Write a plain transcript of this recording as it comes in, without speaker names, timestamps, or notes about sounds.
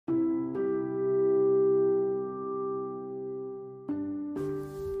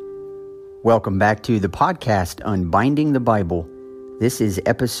Welcome back to the podcast Unbinding the Bible. This is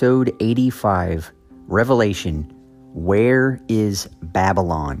episode 85, Revelation, Where is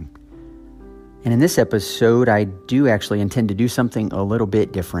Babylon? And in this episode, I do actually intend to do something a little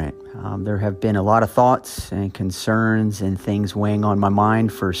bit different. There have been a lot of thoughts and concerns and things weighing on my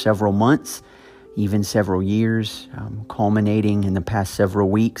mind for several months, even several years, culminating in the past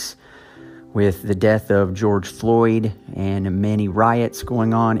several weeks with the death of George Floyd and many riots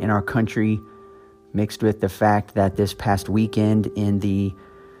going on in our country, mixed with the fact that this past weekend in the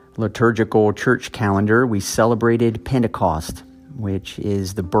liturgical church calendar, we celebrated Pentecost, which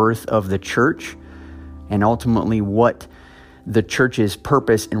is the birth of the church and ultimately what the church's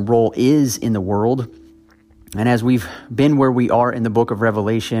purpose and role is in the world. And as we've been where we are in the book of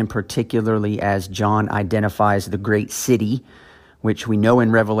Revelation, particularly as John identifies the great city, which we know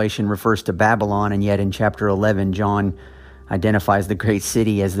in Revelation refers to Babylon, and yet in chapter 11, John identifies the great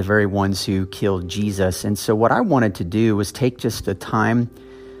city as the very ones who killed Jesus. And so what I wanted to do was take just a time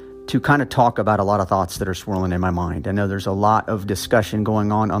to kind of talk about a lot of thoughts that are swirling in my mind. I know there's a lot of discussion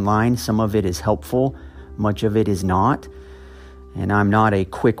going on online. Some of it is helpful, much of it is not. And I'm not a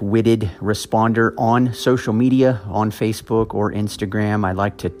quick-witted responder on social media, on Facebook or Instagram. I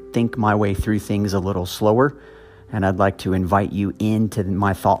like to think my way through things a little slower. And I'd like to invite you into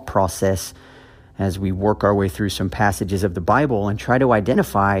my thought process as we work our way through some passages of the Bible and try to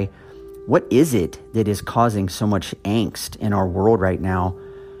identify what is it that is causing so much angst in our world right now,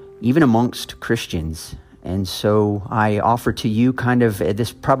 even amongst Christians. And so I offer to you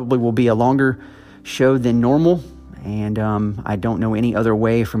this probably will be a longer show than normal. And I don't know any other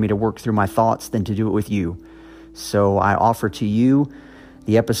way for me to work through my thoughts than to do it with you. So I offer to you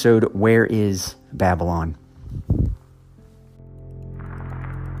the episode, Where is Babylon?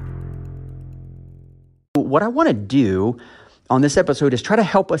 What I want to do on this episode is try to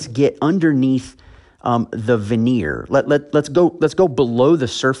help us get underneath the veneer. Let's go below the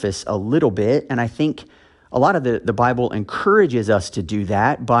surface a little bit. And I think a lot of the Bible encourages us to do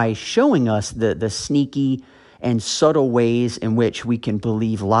that by showing us the sneaky and subtle ways in which we can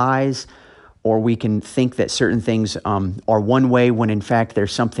believe lies, or we can think that certain things are one way when in fact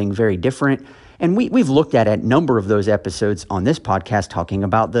there's something very different. And we've looked at a number of those episodes on this podcast, talking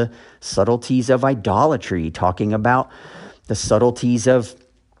about the subtleties of idolatry, talking about the subtleties of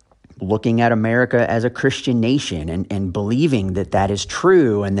looking at America as a Christian nation and believing that that is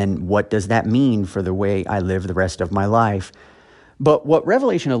true. And then what does that mean for the way I live the rest of my life? But what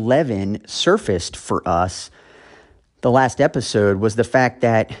Revelation 11 surfaced for us, the last episode, was the fact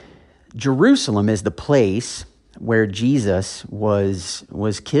that Jerusalem is the place where Jesus was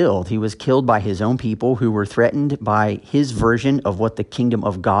killed. He was killed by his own people who were threatened by his version of what the kingdom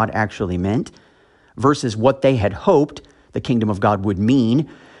of God actually meant versus what they had hoped the kingdom of God would mean,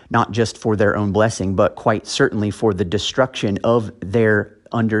 not just for their own blessing, but quite certainly for the destruction of their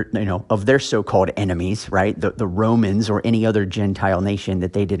so-called enemies, right? The Romans or any other Gentile nation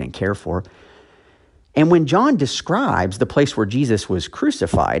that they didn't care for. And when John describes the place where Jesus was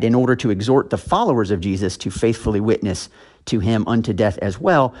crucified in order to exhort the followers of Jesus to faithfully witness to him unto death as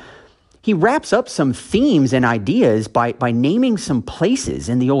well, he wraps up some themes and ideas by naming some places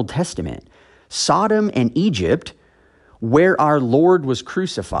in the Old Testament, Sodom and Egypt, where our Lord was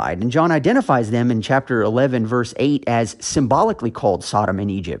crucified. And John identifies them in chapter 11, verse 8, as symbolically called Sodom and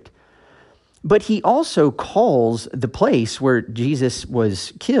Egypt. But he also calls the place where Jesus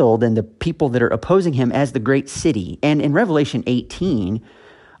was killed and the people that are opposing him as the great city. And in Revelation 18,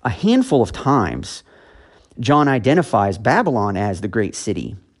 a handful of times, John identifies Babylon as the great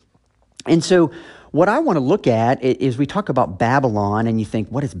city. And so what I want to look at is we talk about Babylon and you think,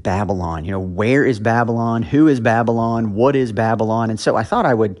 what is Babylon? Where is Babylon? Who is Babylon? What is Babylon? And so I thought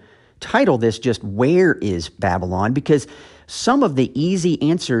I would title this just Where is Babylon? Because some of the easy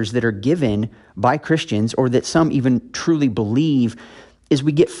answers that are given by Christians, or that some even truly believe, is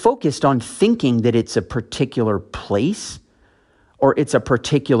we get focused on thinking that it's a particular place or it's a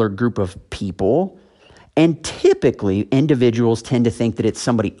particular group of people. And typically, individuals tend to think that it's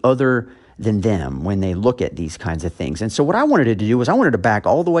somebody other than them when they look at these kinds of things. And so what I wanted to do was I wanted to back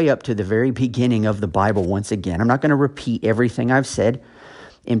all the way up to the very beginning of the Bible once again. I'm not going to repeat everything I've said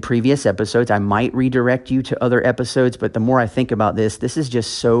in previous episodes. I might redirect you to other episodes, but the more I think about this is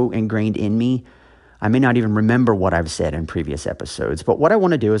just so ingrained in me, I may not even remember what I've said in previous episodes. But what I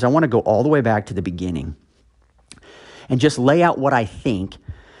want to do is I want to go all the way back to the beginning and just lay out what I think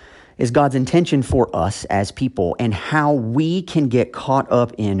is God's intention for us as people and how we can get caught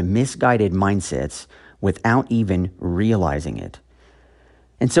up in misguided mindsets without even realizing it.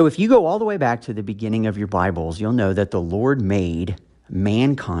 And so if you go all the way back to the beginning of your Bibles, you'll know that the Lord made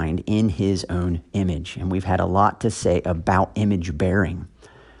mankind in his own image. And we've had a lot to say about image bearing.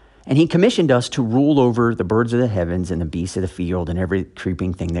 And he commissioned us to rule over the birds of the heavens and the beasts of the field and every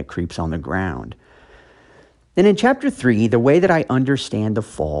creeping thing that creeps on the ground. Then in chapter 3, the way that I understand the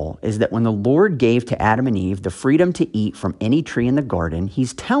fall is that when the Lord gave to Adam and Eve the freedom to eat from any tree in the garden,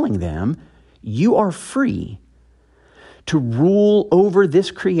 he's telling them, you are free to rule over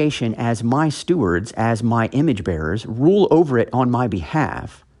this creation as my stewards, as my image bearers, rule over it on my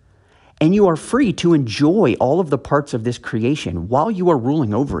behalf. And you are free to enjoy all of the parts of this creation while you are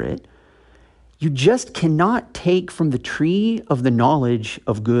ruling over it. You just cannot take from the tree of the knowledge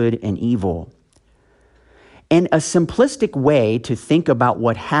of good and evil. And a simplistic way to think about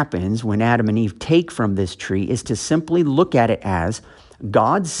what happens when Adam and Eve take from this tree is to simply look at it as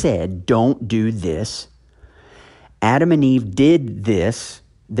God said, don't do this. Adam and Eve did this,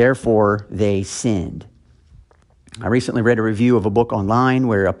 therefore they sinned. I recently read a review of a book online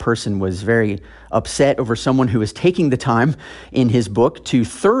where a person was very upset over someone who was taking the time in his book to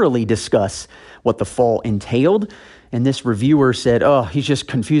thoroughly discuss what the fall entailed. And this reviewer said, oh, he's just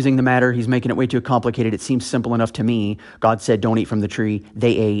confusing the matter. He's making it way too complicated. It seems simple enough to me. God said, don't eat from the tree.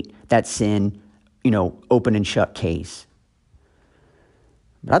 They ate. That's sin, open and shut case.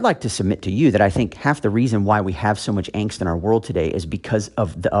 But I'd like to submit to you that I think half the reason why we have so much angst in our world today is because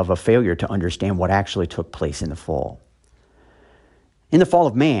of a failure to understand what actually took place in the fall. In the fall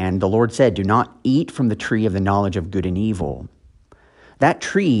of man, the Lord said, do not eat from the tree of the knowledge of good and evil. That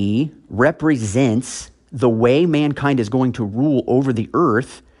tree represents the way mankind is going to rule over the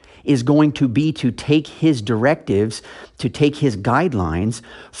earth is going to be to take his directives, to take his guidelines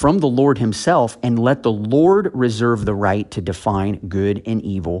from the Lord himself and let the Lord reserve the right to define good and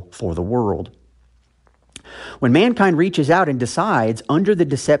evil for the world. When mankind reaches out and decides, under the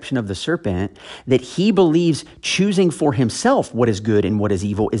deception of the serpent, that he believes choosing for himself what is good and what is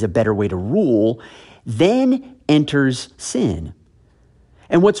evil is a better way to rule, then enters sin.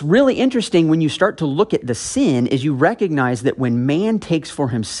 And what's really interesting when you start to look at the sin is you recognize that when man takes for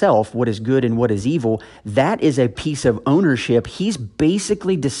himself what is good and what is evil, that is a piece of ownership. He's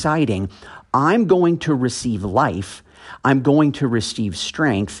basically deciding, I'm going to receive life. I'm going to receive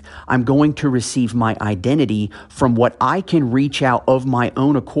strength. I'm going to receive my identity from what I can reach out of my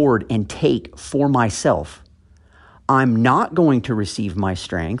own accord and take for myself. I'm not going to receive my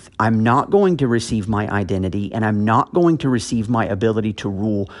strength, I'm not going to receive my identity, and I'm not going to receive my ability to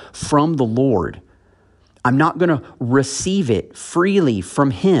rule from the Lord. I'm not going to receive it freely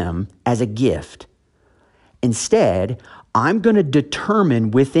from him as a gift. Instead, I'm going to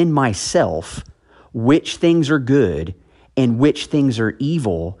determine within myself which things are good and which things are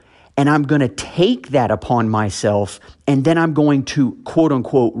evil, and I'm going to take that upon myself, and then I'm going to, quote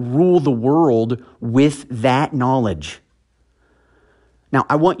unquote, rule the world with that knowledge. Now,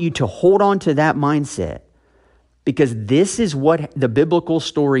 I want you to hold on to that mindset because this is what the biblical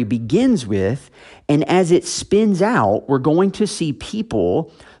story begins with. And as it spins out, we're going to see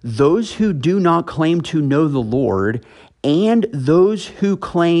people, those who do not claim to know the Lord and those who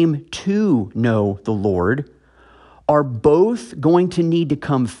claim to know the Lord, are both going to need to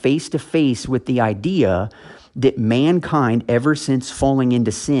come face to face with the idea that mankind, ever since falling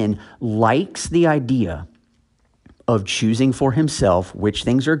into sin, likes the idea of choosing for himself which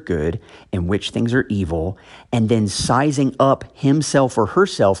things are good and which things are evil, and then sizing up himself or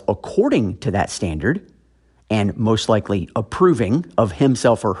herself according to that standard, and most likely approving of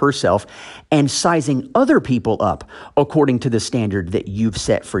himself or herself, and sizing other people up according to the standard that you've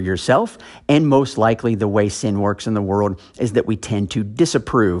set for yourself. And most likely the way sin works in the world is that we tend to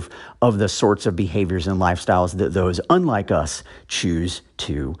disapprove of the sorts of behaviors and lifestyles that those unlike us choose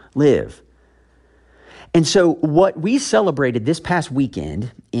to live. And so what we celebrated this past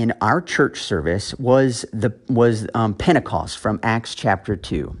weekend in our church service was Pentecost from Acts chapter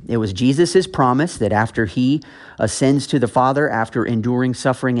 2. It was Jesus' promise that after he ascends to the Father, after enduring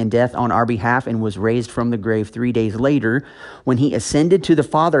suffering and death on our behalf and was raised from the grave 3 days later, when he ascended to the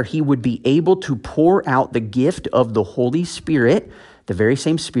Father, he would be able to pour out the gift of the Holy Spirit, the very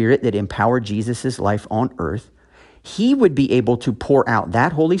same Spirit that empowered Jesus' life on earth. He would be able to pour out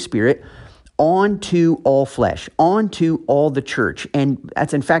that Holy Spirit onto all flesh, onto all the church. And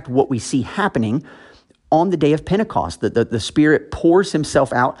that's in fact what we see happening on the day of Pentecost. The Spirit pours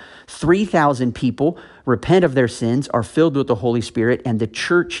himself out. 3,000 people repent of their sins, are filled with the Holy Spirit, and the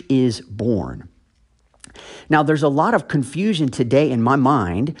church is born. Now, there's a lot of confusion today in my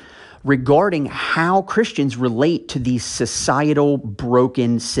mind regarding how Christians relate to these societal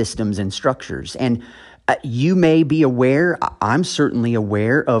broken systems and structures. And you may be aware, I'm certainly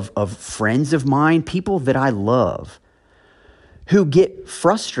aware of friends of mine, people that I love, who get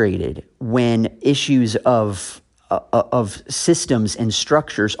frustrated when issues of systems and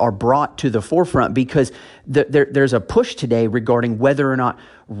structures are brought to the forefront, because there's a push today regarding whether or not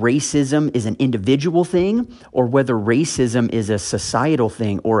racism is an individual thing or whether racism is a societal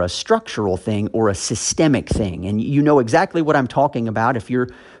thing or a structural thing or a systemic thing. And you know exactly what I'm talking about if you're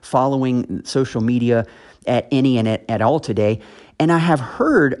following social media at any and at all today. And I have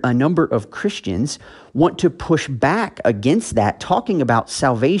heard a number of Christians want to push back against that, talking about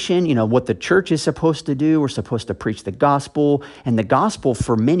salvation, what the church is supposed to do. We're supposed to preach the gospel. And the gospel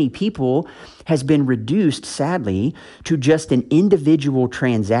for many people has been reduced, sadly, to just an individual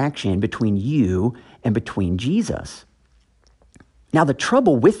transaction between you and between Jesus. Now, the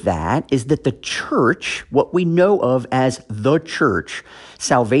trouble with that is that the church, what we know of as the church,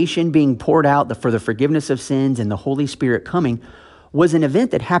 salvation being poured out for the forgiveness of sins and the Holy Spirit coming, was an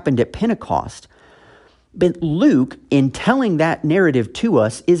event that happened at Pentecost. But Luke, in telling that narrative to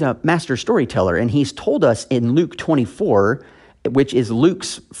us, is a master storyteller. And he's told us in Luke 24, which is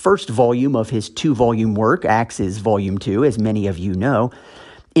Luke's first volume of his 2-volume work. Acts is volume 2, as many of you know.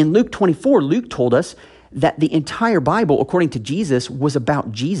 In Luke 24, Luke told us that the entire Bible, according to Jesus, was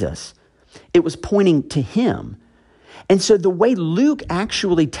about Jesus. It was pointing to him. And so the way Luke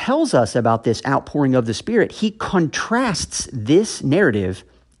actually tells us about this outpouring of the Spirit, he contrasts this narrative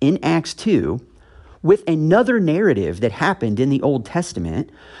in Acts 2 with another narrative that happened in the Old Testament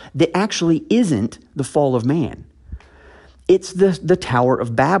that actually isn't the fall of man. It's the Tower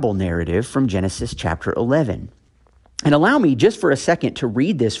of Babel narrative from Genesis chapter 11. And allow me just for a second to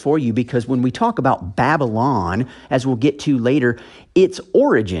read this for you, because when we talk about Babylon, as we'll get to later, its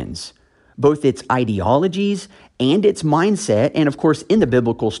origins, both its ideologies and its mindset, and of course in the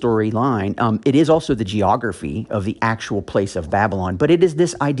biblical storyline, it is also the geography of the actual place of Babylon, but it is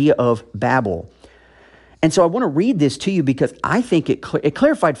this idea of Babel. And so I want to read this to you because I think it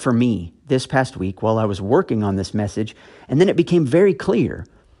clarified for me this past week while I was working on this message, and then it became very clear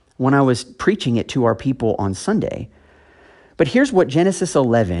when I was preaching it to our people on Sunday. But here's what Genesis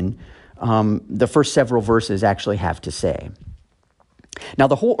 11, the first several verses actually have to say. Now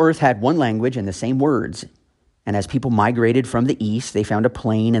the whole earth had one language and the same words. And as people migrated from the east, they found a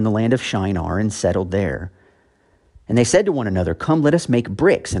plain in the land of Shinar and settled there. And they said to one another, "Come, let us make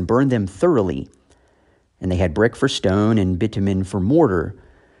bricks and burn them thoroughly." And they had brick for stone and bitumen for mortar.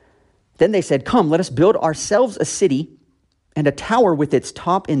 Then they said, "Come, let us build ourselves a city and a tower with its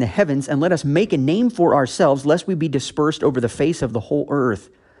top in the heavens, and let us make a name for ourselves, lest we be dispersed over the face of the whole earth."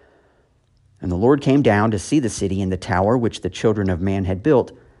 And the Lord came down to see the city and the tower which the children of man had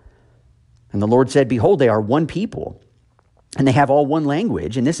built. And the Lord said, "Behold, they are one people, and they have all one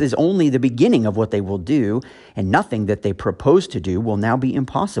language, and this is only the beginning of what they will do, and nothing that they propose to do will now be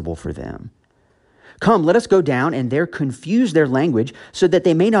impossible for them. Come, let us go down and there confuse their language, so that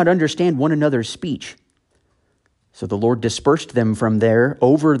they may not understand one another's speech." So the Lord dispersed them from there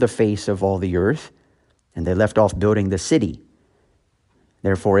over the face of all the earth, and they left off building the city.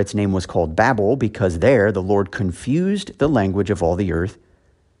 Therefore its name was called Babel, because there the Lord confused the language of all the earth,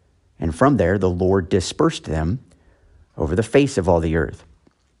 and from there the Lord dispersed them over the face of all the earth.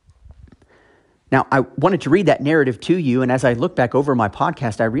 Now, I wanted to read that narrative to you, and as I look back over my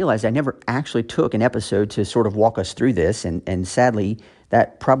podcast, I realized I never actually took an episode to sort of walk us through this, and sadly,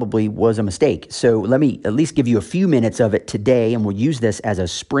 that probably was a mistake. So let me at least give you a few minutes of it today, and we'll use this as a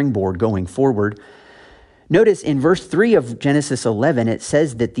springboard going forward. Notice in verse 3 of Genesis 11, it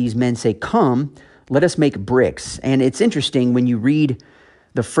says that these men say, "Come, let us make bricks." And it's interesting when you read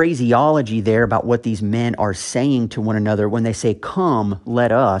the phraseology there about what these men are saying to one another when they say, "Come,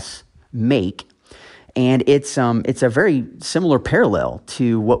 let us make." And it's a very similar parallel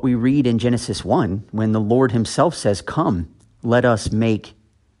to what we read in Genesis 1 when the Lord himself says, "Come, let us make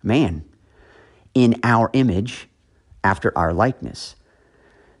man in our image after our likeness."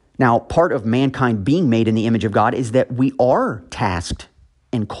 Now, part of mankind being made in the image of God is that we are tasked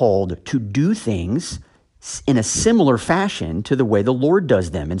and called to do things in a similar fashion to the way the Lord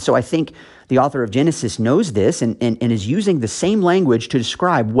does them. And so I think the author of Genesis knows this and is using the same language to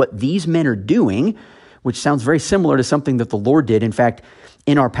describe what these men are doing, which sounds very similar to something that the Lord did. In fact,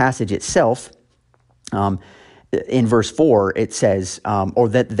 in our passage itself, in verse 4, it says, or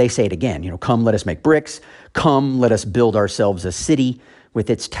that they say it again, "Come, let us make bricks. Come, let us build ourselves a city with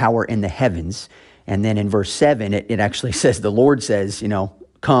its tower in the heavens." And then in verse 7, it actually says, the Lord says,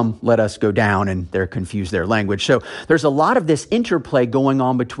 "Come, let us go down," and they're confused their language. So there's a lot of this interplay going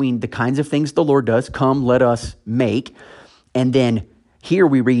on between the kinds of things the Lord does, "Come, let us make," and then here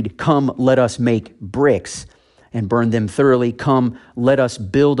we read, "Come, let us make bricks and burn them thoroughly. Come, let us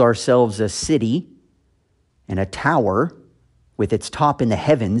build ourselves a city and a tower with its top in the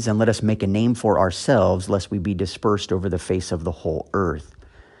heavens, and let us make a name for ourselves, lest we be dispersed over the face of the whole earth.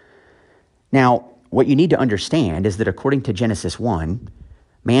 Now, what you need to understand is that according to Genesis 1,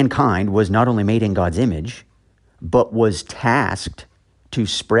 mankind was not only made in God's image, but was tasked to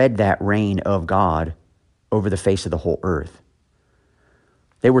spread that reign of God over the face of the whole earth.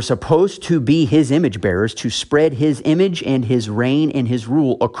 They were supposed to be his image bearers, to spread his image and his reign and his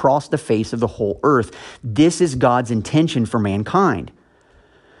rule across the face of the whole earth. This is God's intention for mankind.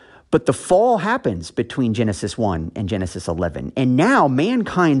 But the fall happens between Genesis 1 and Genesis 11. And now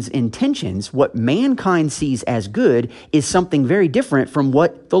mankind's intentions, what mankind sees as good, is something very different from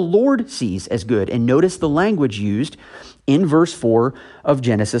what the Lord sees as good. And notice the language used in verse 4 of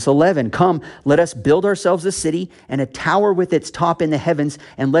Genesis 11. Come, let us build ourselves a city and a tower with its top in the heavens,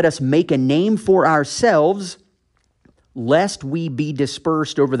 and let us make a name for ourselves, lest we be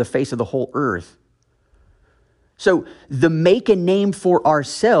dispersed over the face of the whole earth. So the make a name for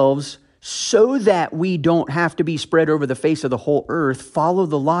ourselves so that we don't have to be spread over the face of the whole earth, follow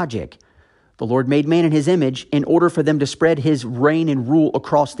the logic. The Lord made man in his image in order for them to spread his reign and rule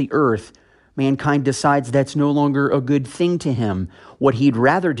across the earth. Mankind decides that's no longer a good thing to him. What he'd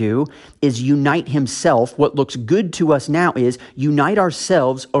rather do is unite himself. What looks good to us now is unite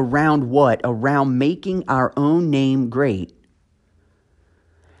ourselves around what? Around making our own name great.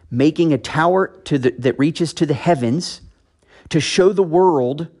 Making a tower that reaches to the heavens to show the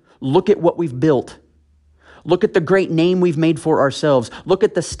world, look at what we've built. Look at the great name we've made for ourselves. Look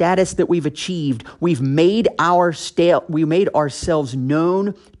at the status that we've achieved. We made ourselves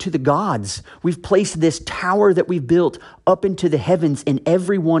known to the gods. We've placed this tower that we've built up into the heavens, and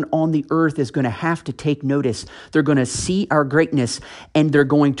everyone on the earth is going to have to take notice. They're going to see our greatness, and they're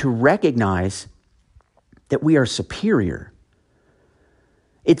going to recognize that we are superior.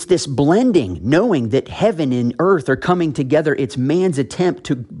 It's this blending, knowing that heaven and earth are coming together. It's man's attempt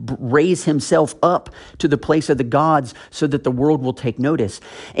to raise himself up to the place of the gods so that the world will take notice.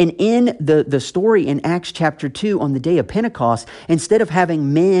 And in the story in Acts chapter 2 on the day of Pentecost, instead of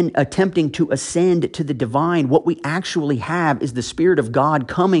having men attempting to ascend to the divine, what we actually have is the Spirit of God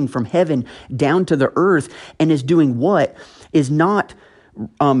coming from heaven down to the earth, and is doing what? Is not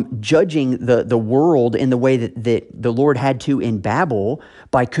judging the world in the way that the Lord had to in Babel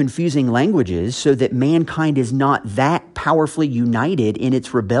by confusing languages so that mankind is not that powerfully united in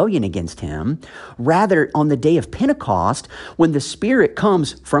its rebellion against him. Rather, on the day of Pentecost, when the Spirit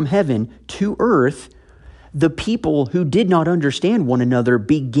comes from heaven to earth, the people who did not understand one another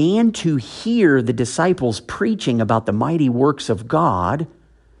began to hear the disciples preaching about the mighty works of God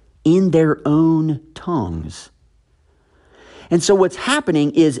in their own tongues. And so what's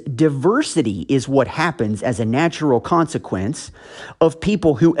happening is diversity is what happens as a natural consequence of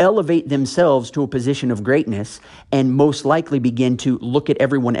people who elevate themselves to a position of greatness and most likely begin to look at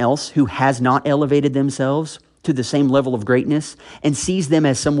everyone else who has not elevated themselves to the same level of greatness and sees them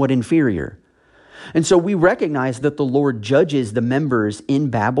as somewhat inferior. And so we recognize that the Lord judges the members in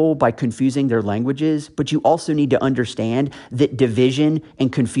Babel by confusing their languages, but you also need to understand that division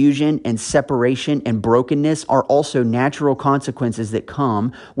and confusion and separation and brokenness are also natural consequences that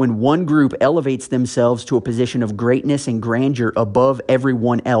come when one group elevates themselves to a position of greatness and grandeur above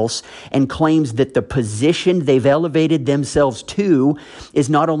everyone else and claims that the position they've elevated themselves to is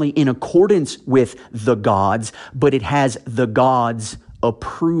not only in accordance with the gods, but it has the gods'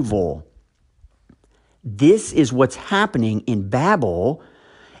 approval. This is what's happening in Babel,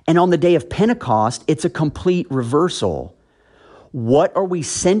 and on the day of Pentecost, it's a complete reversal. What are we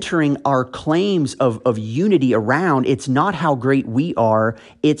centering our claims of unity around? It's not how great we are,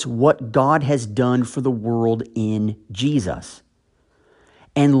 it's what God has done for the world in Jesus.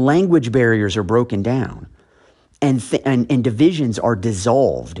 And language barriers are broken down. And divisions are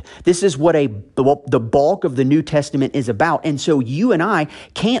dissolved. This is what the bulk of the New Testament is about. And so you and I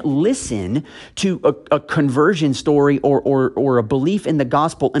can't listen to a conversion story or a belief in the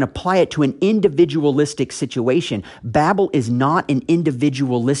gospel and apply it to an individualistic situation. Babel is not an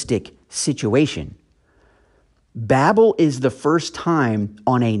individualistic situation. Babel is the first time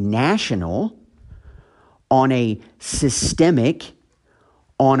on a national, on a systemic,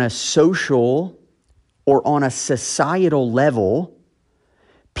 on a social, or on a societal level,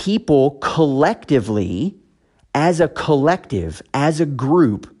 people collectively, as a collective, as a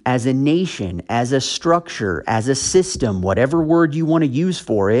group, as a nation, as a structure, as a system, whatever word you want to use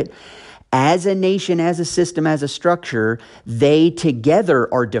for it, as a nation, as a system, as a structure, they together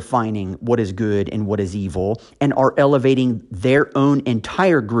are defining what is good and what is evil and are elevating their own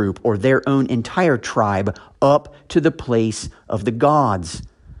entire group or their own entire tribe up to the place of the gods.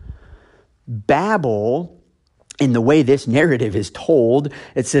 Babel in the way this narrative is told,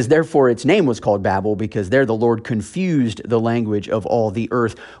 it says, therefore its name was called Babel, because there the Lord confused the language of all the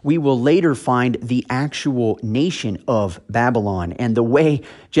earth. We will later find the actual nation of Babylon. And the way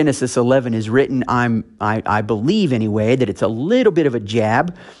Genesis 11 is written, I believe anyway, that it's a little bit of a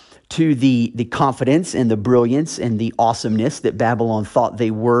jab to the confidence and the brilliance and the awesomeness that Babylon thought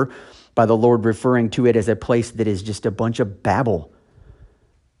they were, by the Lord referring to it as a place that is just a bunch of babble.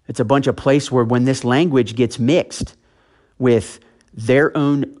 It's a bunch of place where when this language gets mixed with their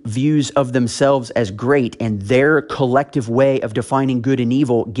own views of themselves as great and their collective way of defining good and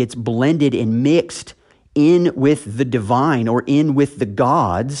evil gets blended and mixed in with the divine or in with the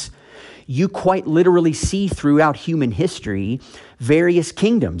gods, you quite literally see throughout human history various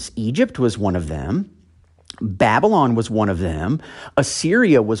kingdoms. Egypt was one of them. Babylon was one of them.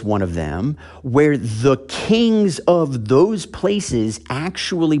 Assyria was one of them, where the kings of those places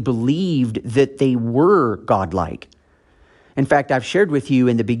actually believed that they were godlike. In fact, I've shared with you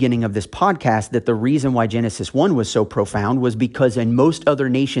in the beginning of this podcast that the reason why Genesis 1 was so profound was because in most other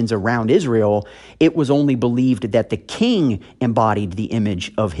nations around Israel, it was only believed that the king embodied the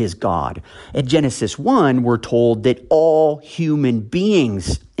image of his God. At Genesis 1, we're told that all human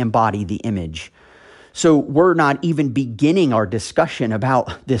beings embody the image. So we're not even beginning our discussion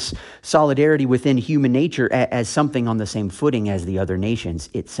about this solidarity within human nature as something on the same footing as the other nations.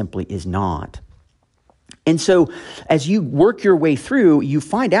 It simply is not. And so as you work your way through, you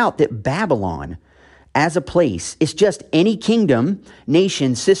find out that Babylon as a place is just any kingdom,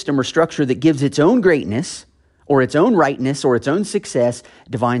 nation, system, or structure that gives its own greatness or its own rightness or its own success,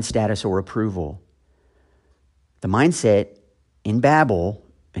 divine status, or approval. The mindset in Babel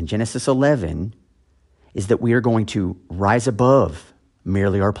in Genesis 11 is that we are going to rise above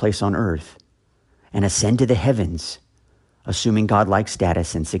merely our place on earth and ascend to the heavens, assuming godlike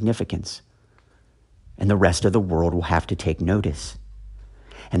status and significance. And the rest of the world will have to take notice.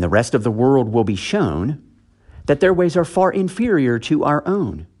 And the rest of the world will be shown that their ways are far inferior to our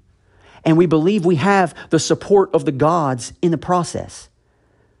own. And we believe we have the support of the gods in the process.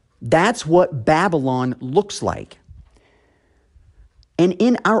 That's what Babylon looks like. And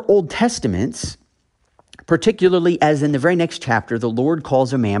in our Old Testaments, particularly as in the very next chapter, the Lord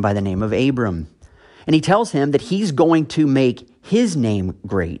calls a man by the name of Abram. And he tells him that he's going to make his name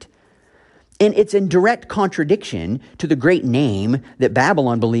great. And it's in direct contradiction to the great name that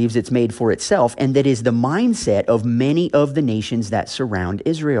Babylon believes it's made for itself, and that is the mindset of many of the nations that surround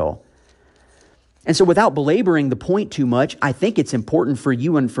Israel. And so without belaboring the point too much, I think it's important for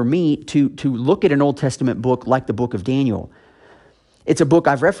you and for me to look at an Old Testament book like the book of Daniel. It's a book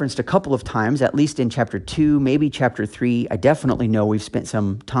I've referenced a couple of times, at least in chapter 2, maybe chapter 3. I definitely know we've spent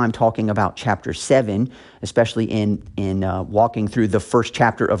some time talking about chapter 7, especially in walking through the first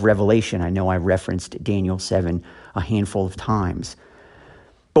chapter of Revelation. I know I referenced Daniel 7 a handful of times.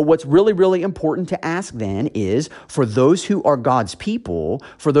 But what's really, really important to ask then is, for those who are God's people,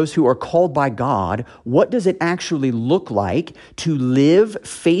 for those who are called by God, what does it actually look like to live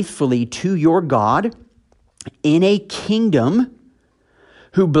faithfully to your God in a kingdom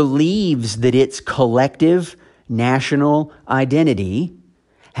who believes that its collective national identity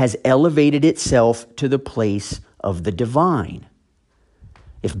has elevated itself to the place of the divine?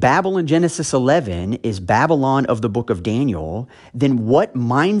 If Babel in Genesis 11 is Babylon of the book of Daniel, then what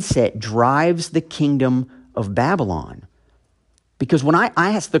mindset drives the kingdom of Babylon? Because when I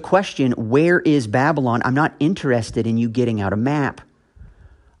ask the question, where is Babylon, I'm not interested in you getting out a map.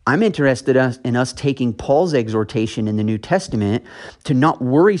 I'm interested in us taking Paul's exhortation in the New Testament to not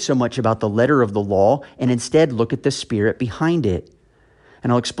worry so much about the letter of the law and instead look at the spirit behind it.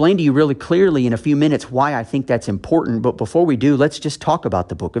 And I'll explain to you really clearly in a few minutes why I think that's important. But before we do, let's just talk about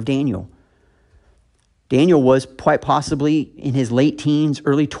the book of Daniel. Daniel was quite possibly in his late teens,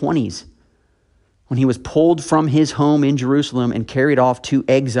 early 20s, when he was pulled from his home in Jerusalem and carried off to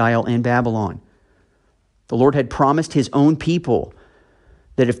exile in Babylon. The Lord had promised his own people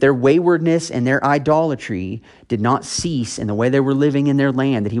that if their waywardness and their idolatry did not cease in the way they were living in their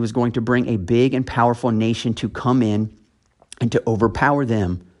land, that he was going to bring a big and powerful nation to come in and to overpower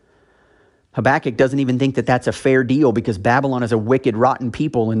them. Habakkuk doesn't even think that that's a fair deal, because Babylon is a wicked, rotten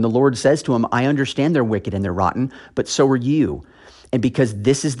people. And the Lord says to him, I understand they're wicked and they're rotten, but so are you. And because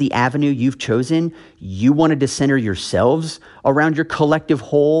this is the avenue you've chosen, you wanted to center yourselves around your collective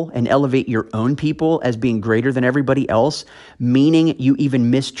whole and elevate your own people as being greater than everybody else, meaning you even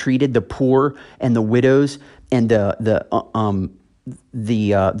mistreated the poor and the widows and the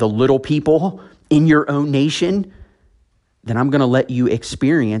little people in your own nation. Then I'm going to let you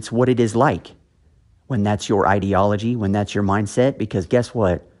experience what it is like when that's your ideology, when that's your mindset. Because guess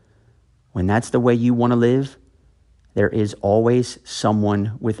what? When that's the way you want to live, There is always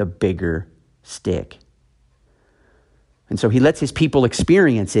someone with a bigger stick. And so he lets his people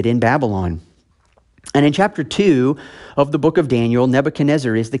experience it in Babylon. And in chapter 2 of the book of Daniel,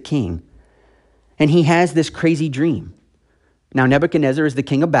 Nebuchadnezzar is the king. And he has this crazy dream. Now, Nebuchadnezzar is the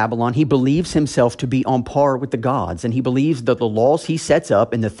king of Babylon. He believes himself to be on par with the gods, and he believes that the laws he sets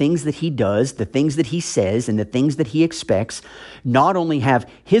up and the things that he does, the things that he says, and the things that he expects not only have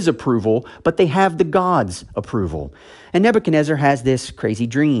his approval, but they have the gods' approval. And Nebuchadnezzar has this crazy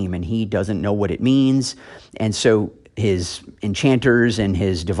dream, and he doesn't know what it means. And so his enchanters and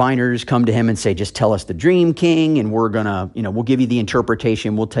his diviners come to him and say, just tell us the dream, king, and we'll give you the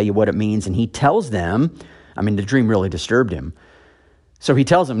interpretation. We'll tell you what it means. And he tells them, the dream really disturbed him. So he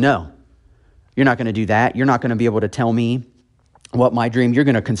tells them, no, you're not going to do that. You're not going to be able to tell me what my dream. You're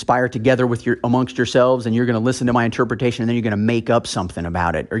going to conspire together amongst yourselves, and you're going to listen to my interpretation, and then you're going to make up something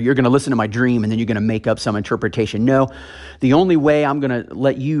about it. Or you're going to listen to my dream, and then you're going to make up some interpretation. No, the only way I'm going to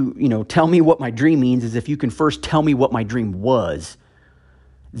let you, tell me what my dream means is if you can first tell me what my dream was.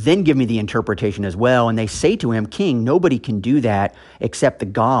 Then give me the interpretation as well. And they say to him, King, nobody can do that except the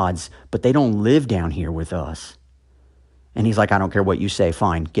gods, but they don't live down here with us. And he's like, I don't care what you say.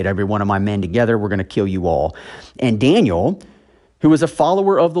 Fine, get every one of my men together. We're going to kill you all. And Daniel, who was a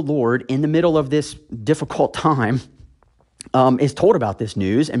follower of the Lord in the middle of this difficult time, is told about this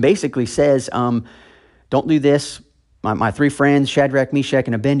news and basically says, don't do this. My three friends, Shadrach, Meshach,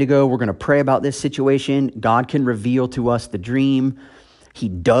 and Abednego, we're going to pray about this situation. God can reveal to us the dream. He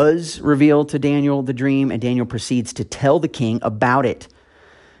does reveal to Daniel the dream, and Daniel proceeds to tell the king about it.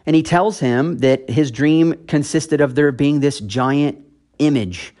 And he tells him that his dream consisted of there being this giant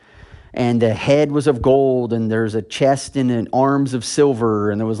image, and the head was of gold, and there's a chest and arms of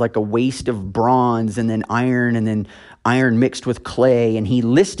silver, and there was like a waist of bronze, and then iron mixed with clay. And he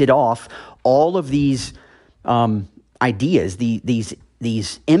listed off all of these ideas,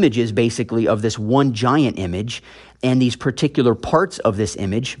 these images basically of this one giant image, and these particular parts of this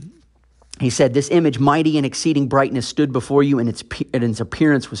image. He said, this image, mighty and exceeding brightness, stood before you, and its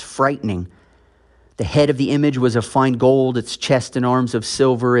appearance was frightening. The head of the image was of fine gold, its chest and arms of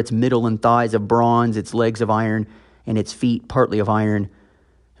silver, its middle and thighs of bronze, its legs of iron, and its feet partly of iron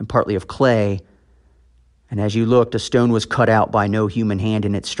and partly of clay. And as you looked, a stone was cut out by no human hand,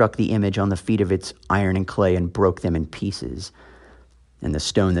 and it struck the image on the feet of its iron and clay and broke them in pieces. And the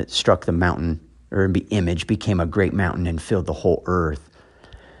stone that struck the mountain or image became a great mountain and filled the whole earth.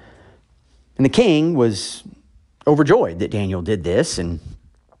 And the king was overjoyed that Daniel did this and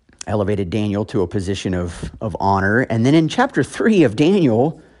elevated Daniel to a position of honor. And then in chapter 3 of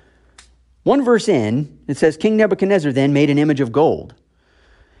Daniel, one verse in, it says, King Nebuchadnezzar then made an image of gold.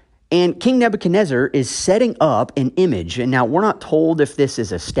 And King Nebuchadnezzar is setting up an image. And now we're not told if this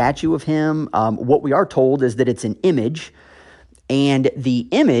is a statue of him. What we are told is that it's an image. And the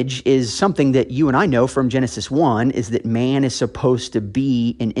image is something that you and I know from Genesis 1, is that man is supposed to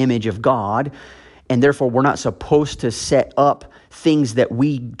be an image of God. And therefore, we're not supposed to set up things that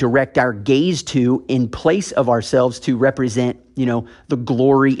we direct our gaze to in place of ourselves to represent, the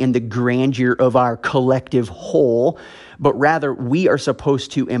glory and the grandeur of our collective whole. But rather, we are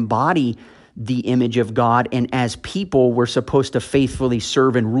supposed to embody the image of God, and as people, we're supposed to faithfully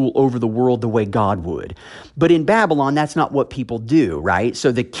serve and rule over the world the way God would. But in Babylon, that's not what people do, right?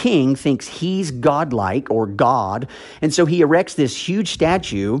 So the king thinks he's godlike or God, and so he erects this huge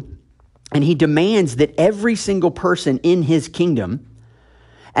statue, and he demands that every single person in his kingdom,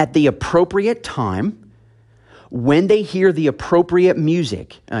 at the appropriate time, when they hear the appropriate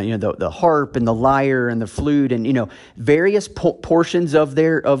music, the harp and the lyre and the flute and, various portions of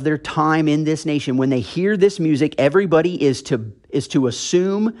their time in this nation, when they hear this music, everybody is to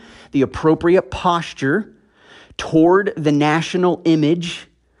assume the appropriate posture toward the national image,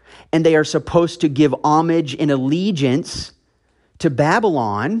 and they are supposed to give homage and allegiance to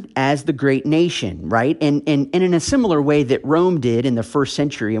Babylon as the great nation, right? And in a similar way that Rome did in the first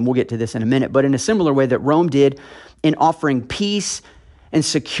century, and we'll get to this in a minute, but in a similar way that Rome did in offering peace and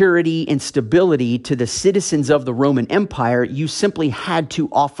security and stability to the citizens of the Roman Empire, you simply had to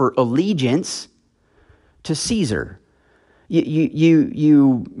offer allegiance to Caesar.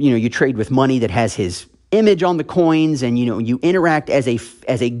 You trade with money that has his image on the coins, and you interact as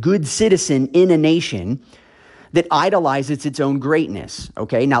a good citizen in a nation that idolizes its own greatness.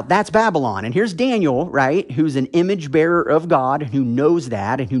 Okay, now that's Babylon. And here's Daniel, right, who's an image bearer of God, and who knows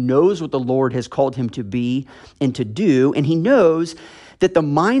that, and who knows what the Lord has called him to be and to do. And he knows that the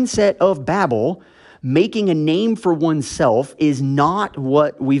mindset of Babel, making a name for oneself, is not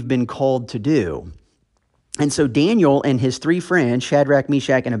what we've been called to do. And so Daniel and his three friends, Shadrach,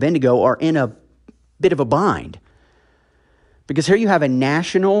 Meshach, and Abednego, are in a bit of a bind. Because here you have a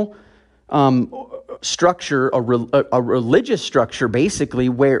national structure, a religious structure, basically,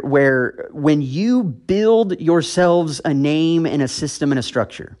 where when you build yourselves a name and a system and a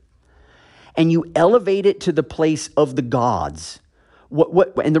structure, and you elevate it to the place of the gods,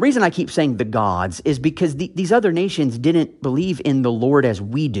 and the reason I keep saying the gods is because these other nations didn't believe in the Lord as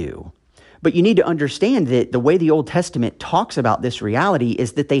we do. But you need to understand that the way the Old Testament talks about this reality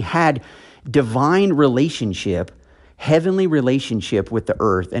is that they had divine relationship, heavenly relationship with the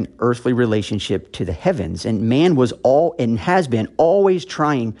earth, and earthly relationship to the heavens. And man was has been always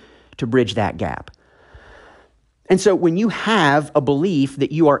trying to bridge that gap. And so when you have a belief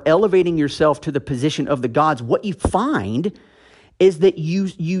that you are elevating yourself to the position of the gods, what you find is that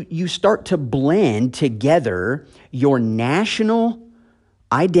you start to blend together your national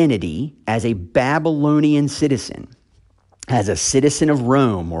identity as a Babylonian citizen, as a citizen of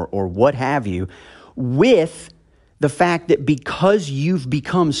Rome or what have you, with the fact that because you've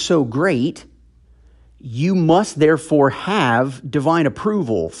become so great, you must therefore have divine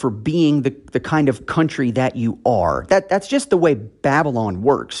approval for being the kind of country that you are. That's just the way Babylon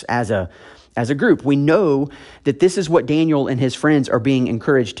works as a group. We know that this is what Daniel and his friends are being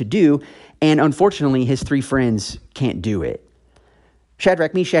encouraged to do, and unfortunately, his three friends can't do it.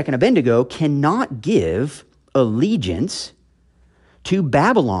 Shadrach, Meshach, and Abednego cannot give allegiance to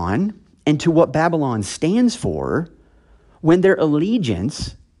Babylon and to what Babylon stands for when their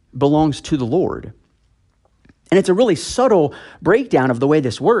allegiance belongs to the Lord. And it's a really subtle breakdown of the way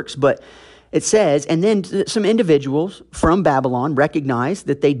this works, but it says, and then some individuals from Babylon recognize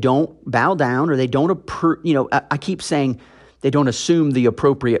that they don't bow down or they don't I keep saying they don't assume the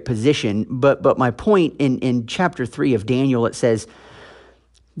appropriate position, but my point in chapter 3 of Daniel, it says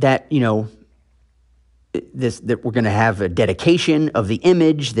that, that we're going to have a dedication of the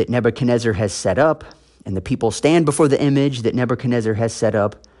image that Nebuchadnezzar has set up, and the people stand before the image that Nebuchadnezzar has set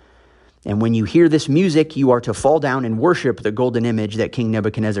up. And when you hear this music, you are to fall down and worship the golden image that King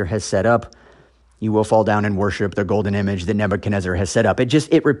Nebuchadnezzar has set up. You will fall down and worship the golden image that Nebuchadnezzar has set up.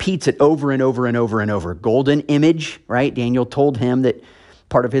 It repeats it over and over and over and over. Golden image, right? Daniel told him that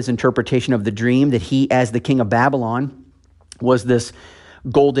part of his interpretation of the dream that he, as the king of Babylon, was this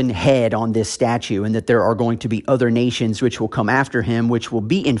golden head on this statue, and that there are going to be other nations which will come after him, which will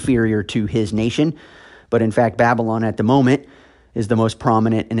be inferior to his nation. But in fact, Babylon at the moment is the most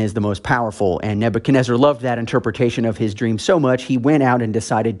prominent and is the most powerful. And Nebuchadnezzar loved that interpretation of his dream so much, he went out and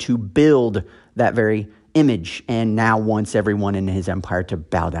decided to build that very image, and now wants everyone in his empire to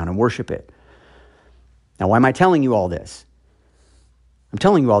bow down and worship it. Now, why am I telling you all this? I'm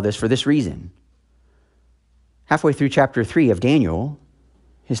telling you all this for this reason. Halfway through chapter 3 of Daniel,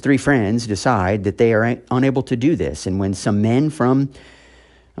 his three friends decide that they are unable to do this. And when some men from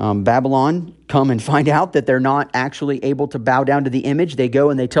Babylon come and find out that they're not actually able to bow down to the image, they go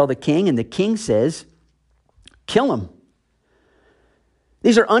and they tell the king, and the king says, kill them.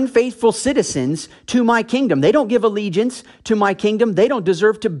 These are unfaithful citizens to my kingdom. They don't give allegiance to my kingdom. They don't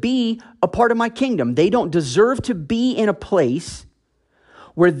deserve to be a part of my kingdom. They don't deserve to be in a place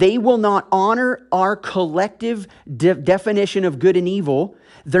where they will not honor our collective definition of good and evil.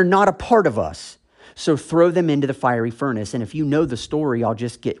 They're not a part of us. So throw them into the fiery furnace. And if you know the story, I'll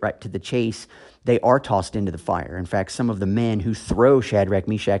just get right to the chase. They are tossed into the fire. In fact, some of the men who throw Shadrach,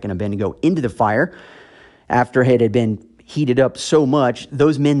 Meshach, and Abednego into the fire, after it had been heated up so much,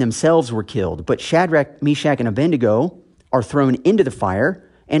 those men themselves were killed. But Shadrach, Meshach, and Abednego are thrown into the fire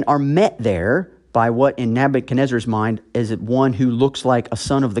and are met there by what in Nebuchadnezzar's mind is one who looks like a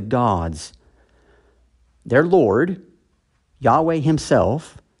son of the gods. Their Lord, Yahweh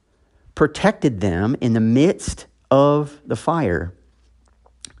himself, protected them in the midst of the fire.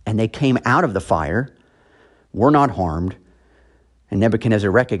 And they came out of the fire, were not harmed, and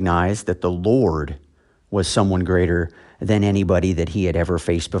Nebuchadnezzar recognized that the Lord was someone greater than anybody that he had ever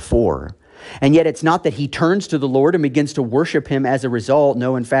faced before. And yet it's not that he turns to the Lord and begins to worship him as a result.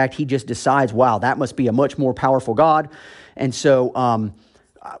 No, in fact, he just decides, wow, that must be a much more powerful God. And so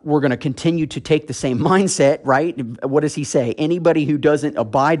we're going to continue to take the same mindset, right? What does he say? Anybody who doesn't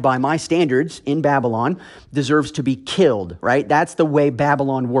abide by my standards in Babylon deserves to be killed, right? That's the way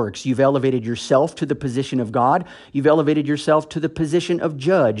Babylon works. You've elevated yourself to the position of God. You've elevated yourself to the position of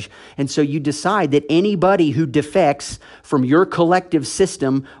judge. And so you decide that anybody who defects from your collective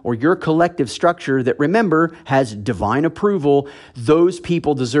system or your collective structure that, remember, has divine approval, those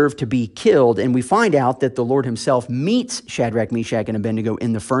people deserve to be killed. And we find out that the Lord himself meets Shadrach, Meshach, and Abednego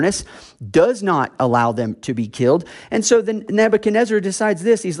in the furnace, does not allow them to be killed. And so then Nebuchadnezzar decides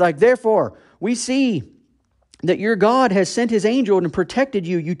this. He's like, therefore, we see that your God has sent his angel and protected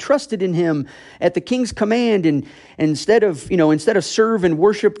you. You trusted in him at the king's command, and instead of serve and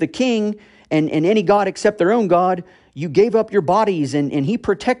worship the king and any god except their own God, you gave up your bodies and he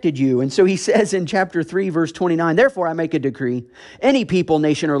protected you. And so he says in chapter 3, verse 29, therefore I make a decree, any people,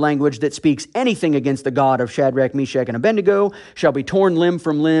 nation, or language that speaks anything against the God of Shadrach, Meshach, and Abednego shall be torn limb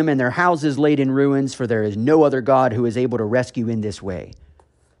from limb and their houses laid in ruins, for there is no other God who is able to rescue in this way.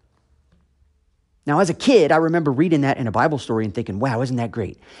 Now, as a kid, I remember reading that in a Bible story and thinking, wow, isn't that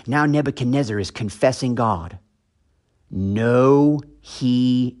great? Now Nebuchadnezzar is confessing God. No,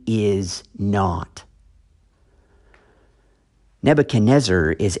 he is not.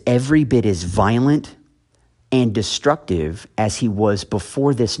 Nebuchadnezzar is every bit as violent and destructive as he was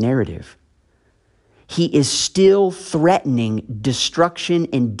before this narrative. He is still threatening destruction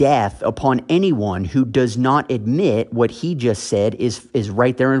and death upon anyone who does not admit what he just said is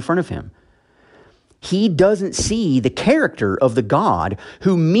right there in front of him. He doesn't see the character of the God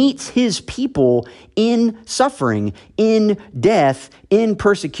who meets his people in suffering, in death, in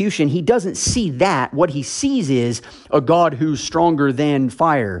persecution. He doesn't see that. What he sees is a God who's stronger than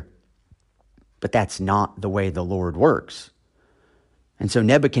fire. But that's not the way the Lord works. And so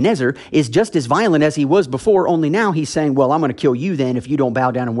Nebuchadnezzar is just as violent as he was before, only now he's saying, well, I'm going to kill you then if you don't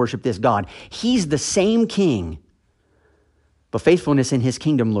bow down and worship this God. He's the same king, but faithfulness in his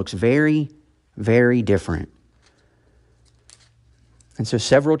kingdom looks very, very different. And so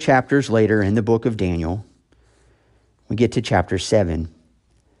several chapters later in the book of Daniel, we get to chapter 7.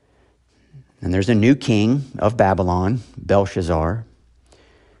 And there's a new king of Babylon, Belshazzar.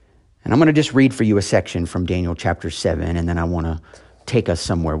 And I'm going to just read for you a section from Daniel chapter 7, and then I want to take us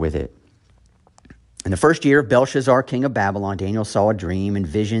somewhere with it. In the first year of Belshazzar, king of Babylon, Daniel saw a dream and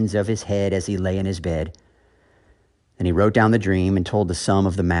visions of his head as he lay in his bed. Then he wrote down the dream and told the sum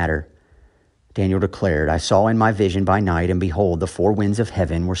of the matter. Daniel declared, I saw in my vision by night, and behold, the four winds of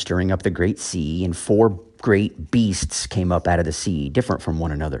heaven were stirring up the great sea, and four great beasts came up out of the sea, different from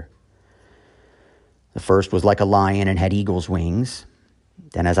one another. The first was like a lion and had eagle's wings.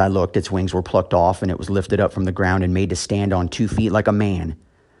 Then as I looked, its wings were plucked off, and it was lifted up from the ground and made to stand on 2 feet like a man,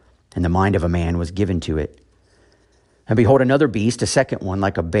 and the mind of a man was given to it. And behold, another beast, a second one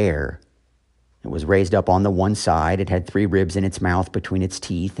like a bear. It was raised up on the one side. It had 3 ribs in its mouth between its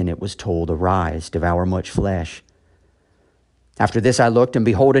teeth, and it was told, arise, devour much flesh. After this I looked, and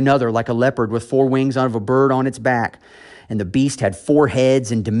behold, another like a leopard with 4 wings of a bird on its back. And the beast had 4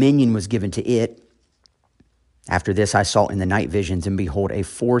 heads, and dominion was given to it. After this I saw in the night visions, and behold, a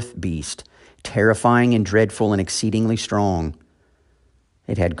 4th beast, terrifying and dreadful and exceedingly strong.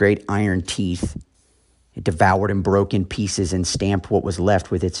 It had great iron teeth. It devoured and broke in pieces and stamped what was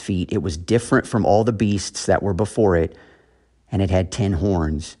left with its feet. It was different from all the beasts that were before it, and it had 10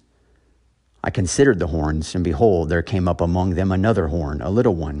 horns. I considered the horns, and behold, there came up among them another horn, a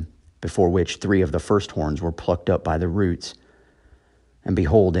little one, before which 3 of the first horns were plucked up by the roots. And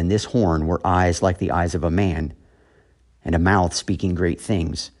behold, in this horn were eyes like the eyes of a man, and a mouth speaking great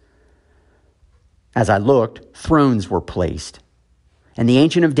things. As I looked, thrones were placed, and the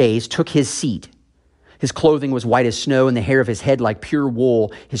Ancient of Days took his seat. His clothing was white as snow, and the hair of his head like pure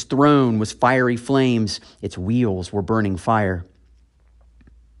wool. His throne was fiery flames. Its wheels were burning fire.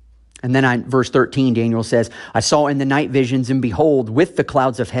 And then verse 13, Daniel says, I saw in the night visions, and behold, with the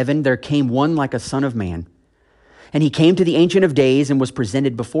clouds of heaven, there came one like a son of man. And he came to the Ancient of Days and was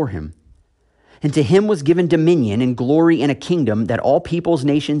presented before him. And to him was given dominion and glory and a kingdom, that all peoples,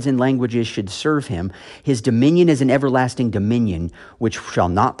 nations, and languages should serve him. His dominion is an everlasting dominion which shall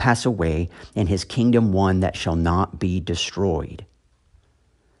not pass away, and his kingdom one that shall not be destroyed.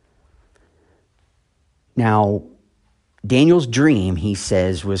 Now, Daniel's dream, he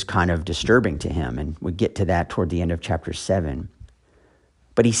says, was kind of disturbing to him, and we get to that toward the end of chapter 7.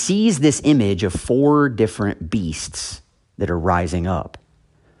 But he sees this image of 4 different beasts that are rising up.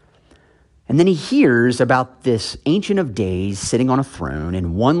 And then he hears about this Ancient of Days sitting on a throne,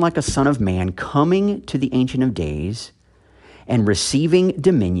 and one like a son of man coming to the Ancient of Days and receiving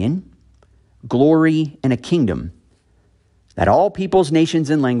dominion, glory, and a kingdom, that all peoples, nations,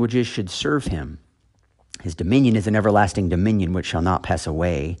 and languages should serve him. His dominion is an everlasting dominion which shall not pass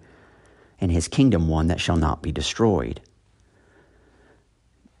away, and his kingdom one that shall not be destroyed.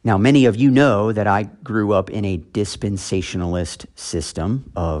 Now, many of you know that I grew up in a dispensationalist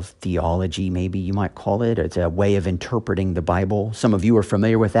system of theology, maybe you might call it. It's a way of interpreting the Bible. Some of you are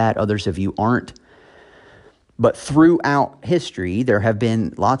familiar with that. Others of you aren't. But throughout history, there have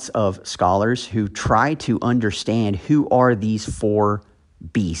been lots of scholars who try to understand who are these 4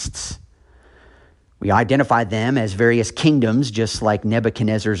 beasts. We identify them as various kingdoms, just like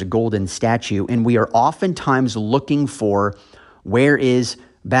Nebuchadnezzar's golden statue, and we are oftentimes looking for, where is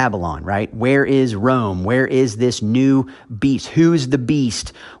Babylon, right? Where is Rome? Where is this new beast? Who's the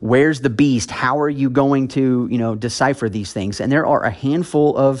beast? Where's the beast? How are you going to, decipher these things? And there are a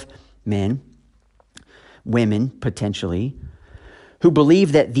handful of men, women potentially, who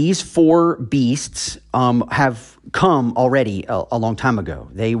believe that these four beasts have come already a long time ago.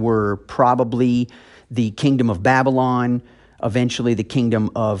 They were probably the kingdom of Babylon, eventually the kingdom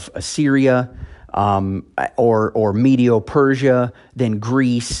of Assyria, or Medo-Persia, then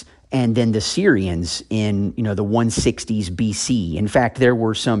Greece, and then the Syrians in the 160s BC. In fact, there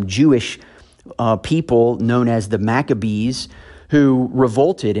were some Jewish people known as the Maccabees who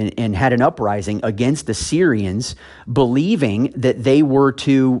revolted and had an uprising against the Syrians, believing that they were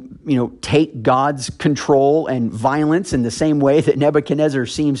to take God's control and violence in the same way that Nebuchadnezzar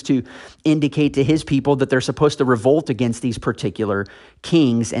seems to indicate to his people that they're supposed to revolt against these particular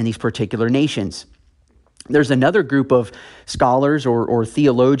kings and these particular nations. There's another group of scholars or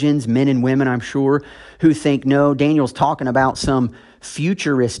theologians, men and women, I'm sure, who think, no, Daniel's talking about some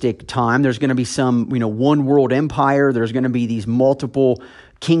futuristic time. There's going to be some, one world empire. There's going to be these multiple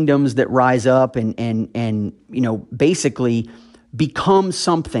kingdoms that rise up and basically become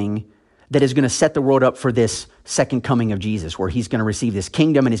something that is going to set the world up for this second coming of Jesus, where he's going to receive this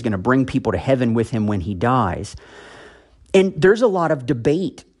kingdom and he's going to bring people to heaven with him when he dies. And there's a lot of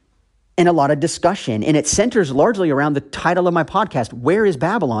debate and a lot of discussion, and it centers largely around the title of my podcast, Where is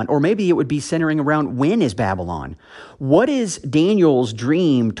Babylon? Or maybe it would be centering around, when is Babylon? What is Daniel's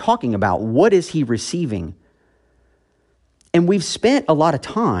dream talking about? What is he receiving? And we've spent a lot of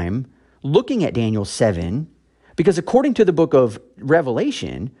time looking at Daniel 7, because according to the book of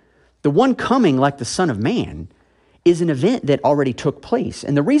Revelation, the one coming like the Son of Man is an event that already took place.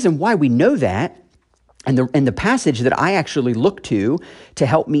 And the reason why we know that, and the passage that I actually look to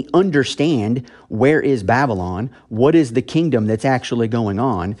help me understand where is Babylon, what is the kingdom that's actually going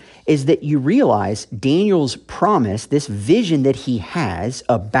on, is that you realize Daniel's promise, this vision that he has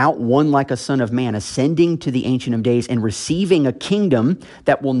about one like a Son of Man ascending to the Ancient of Days and receiving a kingdom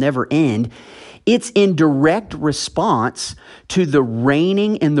that will never end. It's in direct response to the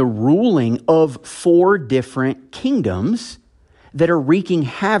reigning and the ruling of four different kingdoms that are wreaking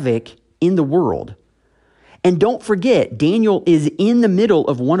havoc in the world. And don't forget, Daniel is in the middle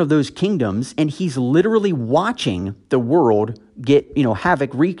of one of those kingdoms, and he's literally watching the world get,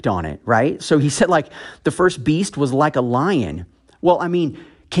 havoc wreaked on it, right? So he said, the first beast was like a lion. Well,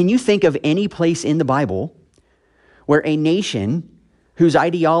 can you think of any place in the Bible where a nation whose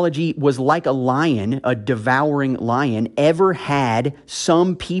ideology was like a lion, a devouring lion, ever had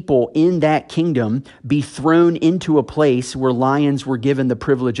some people in that kingdom be thrown into a place where lions were given the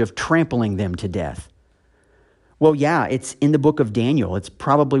privilege of trampling them to death? Well, yeah, it's in the book of Daniel. It's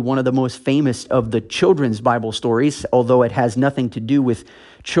probably one of the most famous of the children's Bible stories, although it has nothing to do with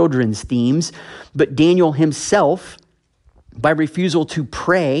children's themes. But Daniel himself, by refusal to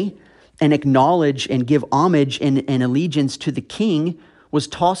pray and acknowledge and give homage and allegiance to the king, was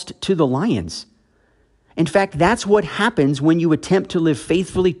tossed to the lions. In fact, that's what happens when you attempt to live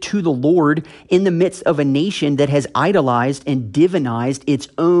faithfully to the Lord in the midst of a nation that has idolized and divinized its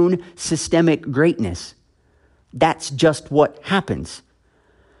own systemic greatness. That's just what happens.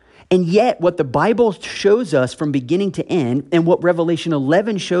 And yet, what the Bible shows us from beginning to end, and what Revelation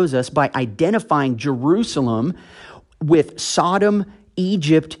 11 shows us by identifying Jerusalem with Sodom,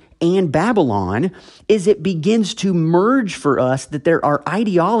 Egypt, and Babylon, is it begins to merge for us that there are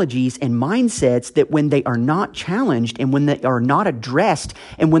ideologies and mindsets that when they are not challenged and when they are not addressed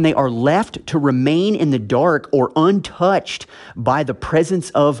and when they are left to remain in the dark or untouched by the presence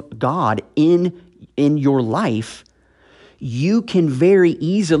of God in your life, you can very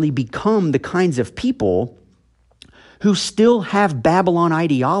easily become the kinds of people who still have Babylon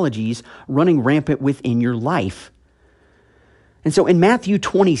ideologies running rampant within your life. And so in Matthew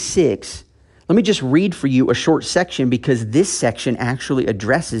 26, let me just read for you a short section, because this section actually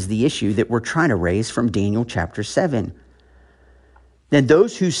addresses the issue that we're trying to raise from Daniel chapter 7. Then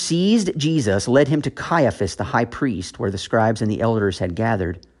those who seized Jesus led him to Caiaphas, the high priest, where the scribes and the elders had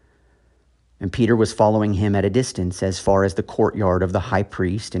gathered. And Peter was following him at a distance as far as the courtyard of the high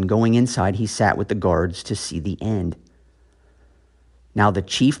priest, and going inside, he sat with the guards to see the end. Now the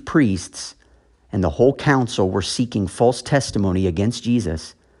chief priests and the whole council were seeking false testimony against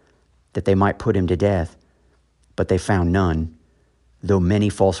Jesus, that they might put him to death. But they found none, though many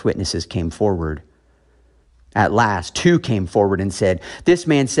false witnesses came forward. At last, two came forward and said, "This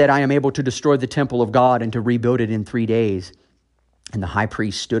man said, I am able to destroy the temple of God and to rebuild it in 3 days. And the high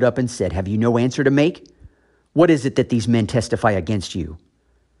priest stood up and said, "Have you no answer to make? What is it that these men testify against you?"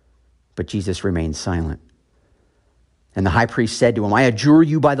 But Jesus remained silent. And the high priest said to him, "I adjure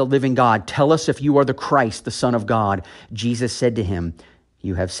you by the living God, tell us if you are the Christ, the Son of God." Jesus said to him,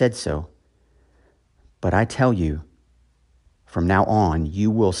 "You have said so. But I tell you, from now on, you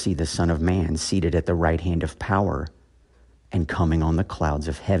will see the Son of Man seated at the right hand of power and coming on the clouds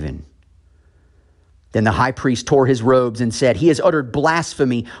of heaven." Then the high priest tore his robes and said, "He has uttered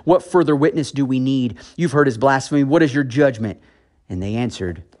blasphemy. What further witness do we need? You've heard his blasphemy. What is your judgment?" And they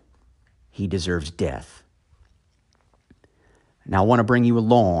answered, "He deserves death." Now I want to bring you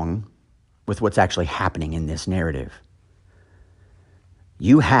along with what's actually happening in this narrative.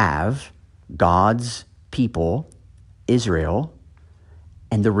 You have God's people, Israel,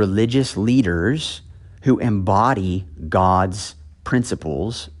 and the religious leaders who embody God's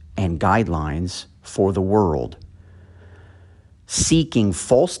principles and guidelines for the world, seeking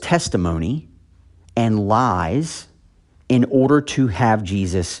false testimony and lies in order to have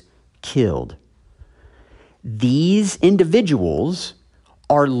Jesus killed. These individuals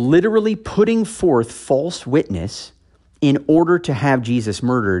are literally putting forth false witness in order to have Jesus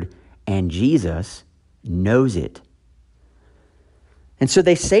murdered, and Jesus knows it. And so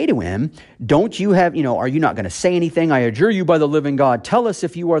they say to him, "Don't you have, are you not going to say anything? I adjure you by the living God. Tell us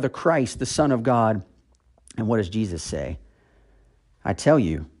if you are the Christ, the Son of God." And what does Jesus say? "I tell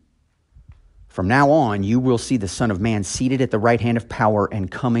you, from now on, you will see the Son of Man seated at the right hand of power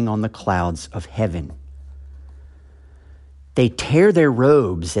and coming on the clouds of heaven." They tear their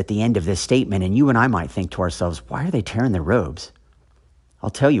robes at the end of this statement, and you and I might think to ourselves, why are they tearing their robes? I'll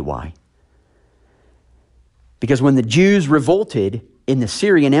tell you why. Because when the Jews revolted in the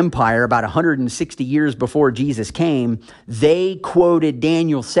Syrian Empire about 160 years before Jesus came, they quoted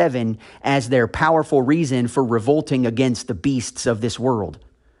Daniel 7 as their powerful reason for revolting against the beasts of this world.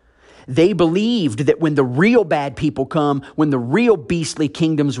 They believed that when the real bad people come, when the real beastly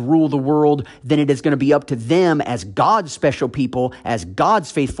kingdoms rule the world, then it is going to be up to them as God's special people, as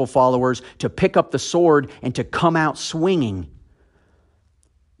God's faithful followers, to pick up the sword and to come out swinging.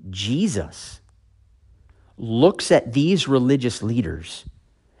 Jesus looks at these religious leaders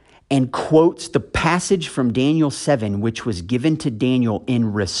and quotes the passage from Daniel 7, which was given to Daniel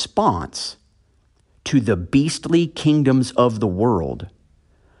in response to the beastly kingdoms of the world.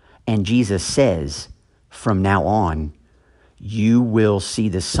 And Jesus says, from now on, you will see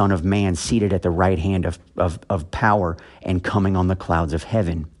the Son of Man seated at the right hand of power and coming on the clouds of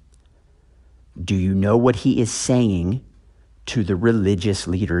heaven. Do you know what he is saying to the religious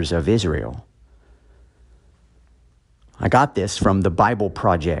leaders of Israel? I got this from the Bible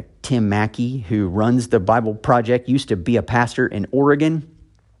Project. Tim Mackey, who runs the Bible Project, used to be a pastor in Oregon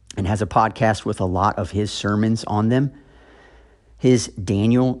and has a podcast with a lot of his sermons on them. His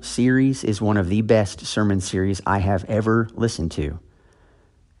Daniel series is one of the best sermon series I have ever listened to.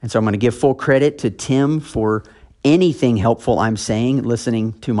 And so I'm going to give full credit to Tim for anything helpful I'm saying,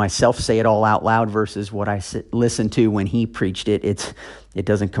 listening to myself say it all out loud versus what I listened to when he preached it. It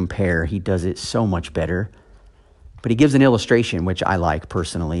doesn't compare. He does it so much better. But he gives an illustration, which I like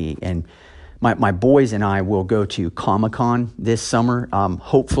personally. And my boys and I will go to Comic-Con this summer,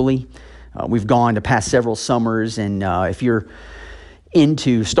 hopefully. We've gone to past several summers, and if you're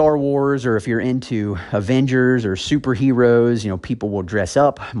into Star Wars or if you're into Avengers or superheroes, people will dress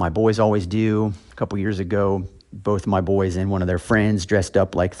up. My boys always do. A couple years ago, both my boys and one of their friends dressed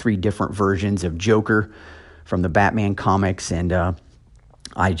up like 3 different versions of Joker from the Batman comics, and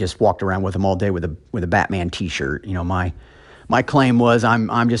I just walked around with them all day with a Batman t-shirt. My claim was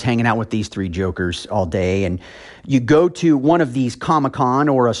I'm just hanging out with these 3 Jokers all day. And you go to one of these Comic-Con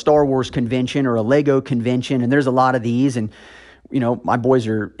or a Star Wars convention or a Lego convention, and there's a lot of these, and my boys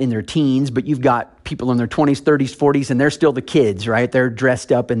are in their teens, but you've got people in their 20s, 30s, 40s, and they're still the kids, right? They're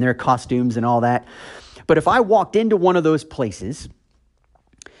dressed up in their costumes and all that. But if I walked into one of those places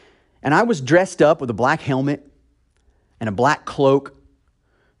and I was dressed up with a black helmet and a black cloak,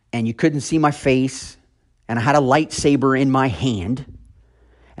 and you couldn't see my face, and I had a lightsaber in my hand,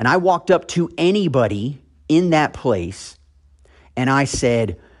 and I walked up to anybody in that place, and I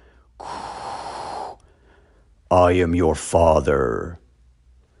said, "I am your father."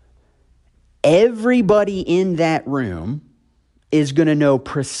 Everybody in that room is going to know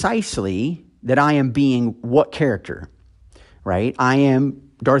precisely that I am being what character, right? I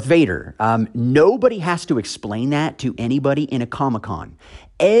am Darth Vader. Nobody has to explain that to anybody in a Comic-Con.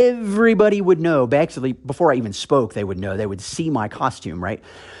 Everybody would know. Actually, before I even spoke, they would know. They would see my costume, right?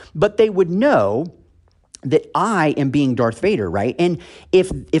 But they would know that I am being Darth Vader, right? And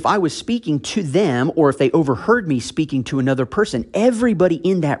if I was speaking to them, or if they overheard me speaking to another person, everybody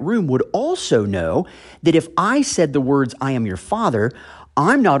in that room would also know that if I said the words, "I am your father,"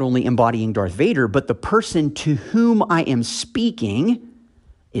 I'm not only embodying Darth Vader, but the person to whom I am speaking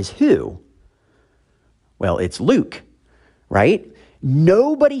is who? Well, it's Luke, right?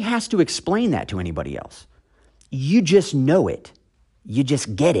 Nobody has to explain that to anybody else. You just know it. You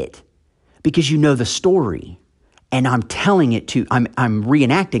just get it because you know the story. And I'm telling it to, I'm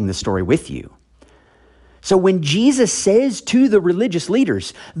reenacting the story with you. So when Jesus says to the religious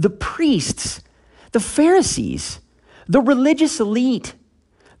leaders, the priests, the Pharisees, the religious elite,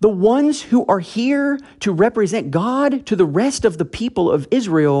 the ones who are here to represent God to the rest of the people of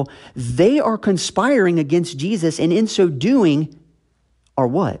Israel, they are conspiring against Jesus, and in so doing are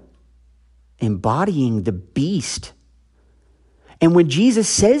what? Embodying the beast. And when Jesus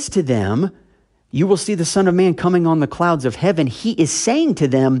says to them, "You will see the Son of Man coming on the clouds of heaven," he is saying to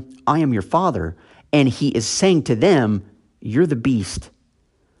them, "I am your Father." And he is saying to them, "You're the beast."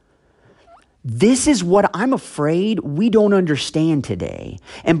 This is what I'm afraid we don't understand today.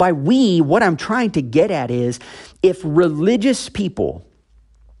 And by we, what I'm trying to get at is, if religious people,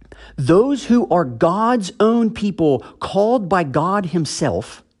 those who are God's own people, called by God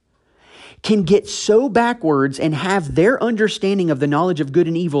himself, can get so backwards and have their understanding of the knowledge of good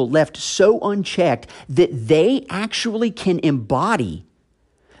and evil left so unchecked that they actually can embody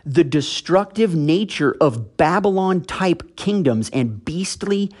the destructive nature of Babylon-type kingdoms and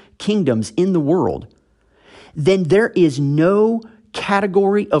beastly kingdoms in the world, then there is no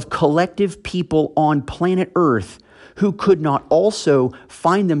category of collective people on planet Earth who could not also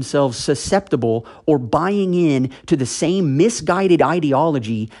find themselves susceptible or buying in to the same misguided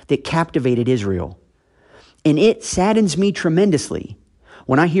ideology that captivated Israel. And it saddens me tremendously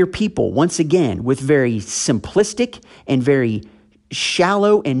when I hear people, once again, with very simplistic and very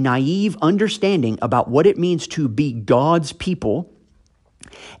shallow and naive understanding about what it means to be God's people,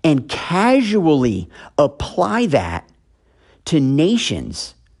 and casually apply that to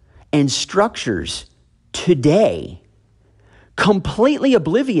nations and structures today, completely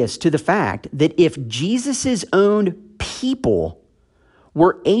oblivious to the fact that if Jesus's own people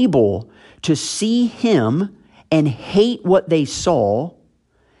were able to see him and hate what they saw,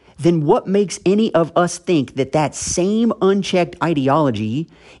 then what makes any of us think that that same unchecked ideology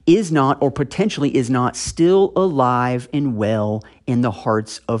is not, or potentially is not, still alive and well in the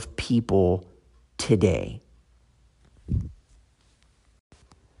hearts of people today?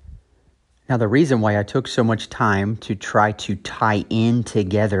 Now, the reason why I took so much time to try to tie in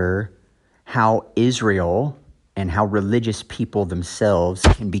together how Israel and how religious people themselves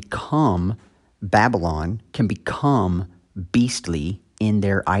can become Babylon, can become beastly in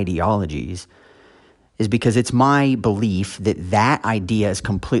their ideologies, is because it's my belief that that idea is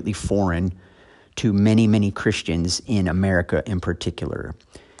completely foreign to many, many Christians in America in particular.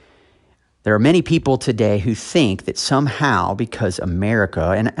 There are many people today who think that somehow because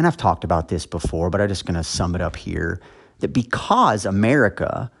America, and I've talked about this before, but I'm just going to sum it up here, that because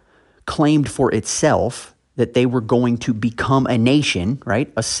America claimed for itself that they were going to become a nation,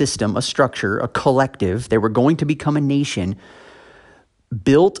 right? A system, a structure, a collective. They were going to become a nation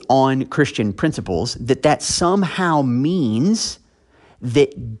built on Christian principles, that somehow means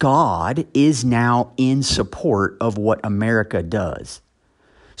that God is now in support of what America does.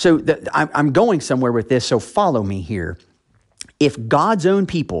 So I'm going somewhere with this, so follow me here. If God's own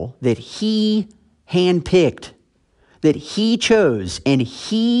people that he handpicked, that he chose, and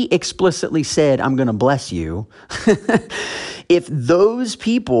he explicitly said, "I'm going to bless you," if those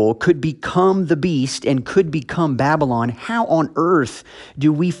people could become the beast and could become Babylon, how on earth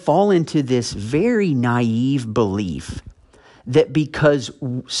do we fall into this very naive belief that because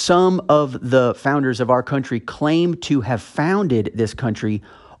some of the founders of our country claim to have founded this country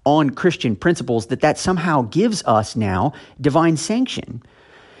on Christian principles, that somehow gives us now divine sanction?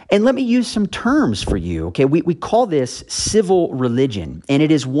 And let me use some terms for you, okay? We call this civil religion, and it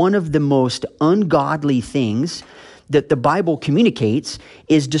is one of the most ungodly things that the Bible communicates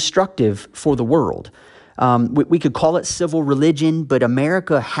is destructive for the world. We could call it civil religion, but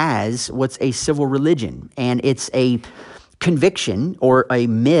America has what's a civil religion, and it's a conviction or a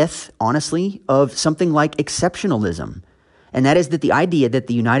myth, honestly, of something like exceptionalism. And that is that the idea that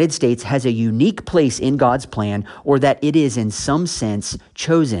the United States has a unique place in God's plan, or that it is in some sense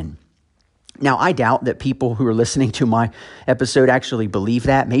chosen. Now, I doubt that people who are listening to my episode actually believe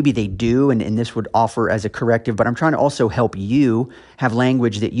that. Maybe they do, and this would offer as a corrective, but I'm trying to also help you have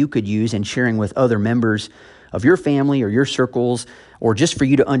language that you could use in sharing with other members of your family or your circles, or just for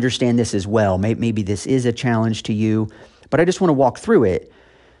you to understand this as well. Maybe this is a challenge to you, but I just want to walk through it.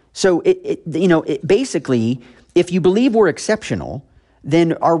 So basically, if you believe we're exceptional,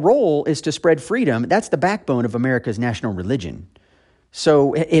 then our role is to spread freedom. That's the backbone of America's national religion.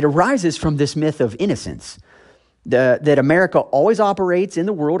 So it arises from this myth of innocence, that America always operates in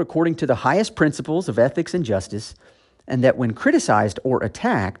the world according to the highest principles of ethics and justice, and that when criticized or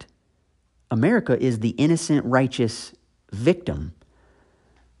attacked, America is the innocent, righteous victim.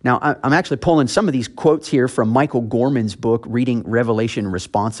 Now, I'm actually pulling some of these quotes here from Michael Gorman's book, Reading Revelation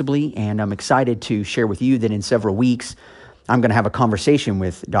Responsibly, and I'm excited to share with you that in several weeks, I'm going to have a conversation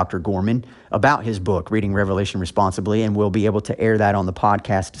with Dr. Gorman about his book, Reading Revelation Responsibly, and we'll be able to air that on the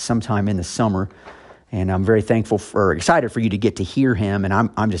podcast sometime in the summer. And I'm very excited for you to get to hear him, and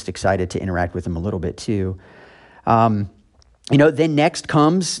I'm just excited to interact with him a little bit too. Then next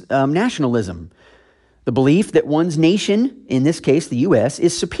comes nationalism. The belief that one's nation, in this case the U.S.,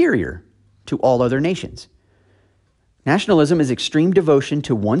 is superior to all other nations. Nationalism is extreme devotion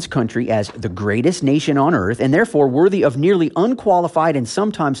to one's country as the greatest nation on earth, and therefore worthy of nearly unqualified and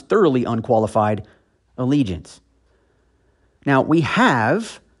sometimes thoroughly unqualified allegiance. Now, we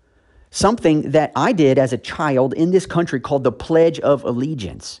have something that I did as a child in this country called the Pledge of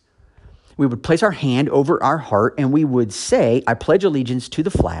Allegiance. We would place our hand over our heart and we would say, I pledge allegiance to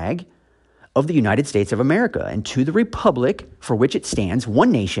the flag of the United States of America and to the republic for which it stands,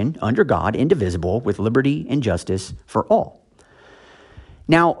 one nation, under God, indivisible, with liberty and justice for all.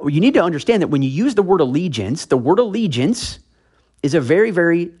 Now, you need to understand that when you use the word allegiance is a very,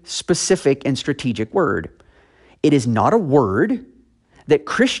 very specific and strategic word. It is not a word that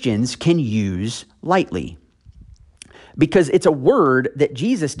Christians can use lightly, because it's a word that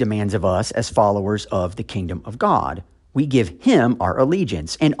Jesus demands of us as followers of the kingdom of God. We give him our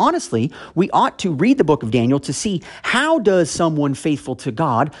allegiance. And honestly, we ought to read the book of Daniel to see how does someone faithful to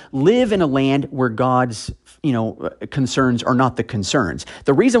God live in a land where God's concerns are not the concerns.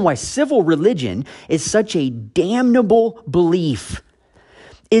 The reason why civil religion is such a damnable belief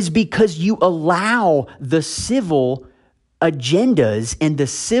is because you allow the civil agendas and the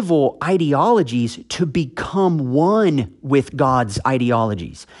civil ideologies to become one with God's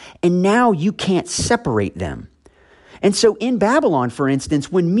ideologies. And now you can't separate them. And so in Babylon, for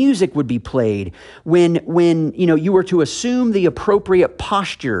instance, when music would be played, when you were to assume the appropriate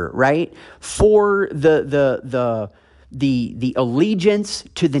posture, right, for the allegiance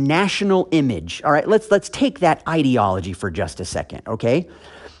to the national image. All right, let's take that ideology for just a second, okay?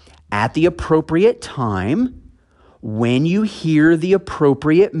 At the appropriate time, when you hear the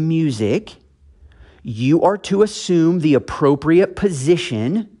appropriate music, you are to assume the appropriate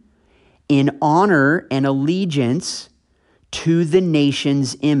position in honor and allegiance to the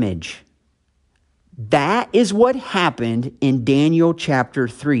nation's image. That is what happened in Daniel chapter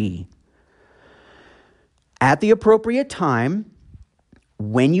 3. At the appropriate time,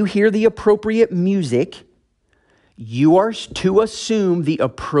 when you hear the appropriate music, you are to assume the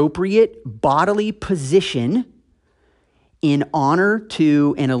appropriate bodily position in honor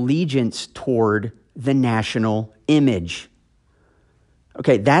to and allegiance toward the national image.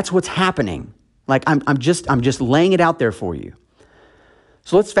 Okay, that's what's happening. Like I'm just laying it out there for you.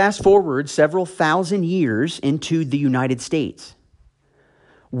 So let's fast forward several thousand years into the United States.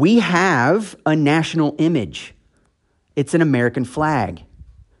 We have a national image. It's an American flag.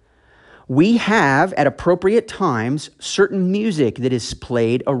 We have, at appropriate times, certain music that is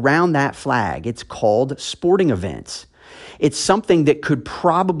played around that flag. It's called sporting events. It's something that could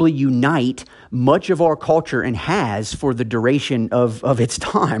probably unite much of our culture and has for the duration of its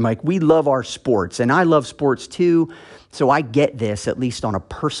time. Like, we love our sports, and I love sports too, so I get this, at least on a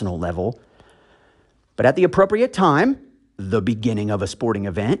personal level. But at the appropriate time, the beginning of a sporting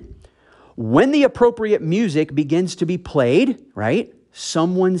event, when the appropriate music begins to be played, right?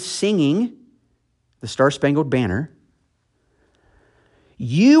 Someone singing the Star-Spangled Banner,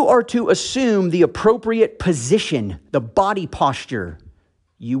 you are to assume the appropriate position, the body posture.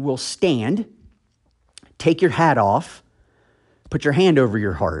 You will stand, take your hat off, put your hand over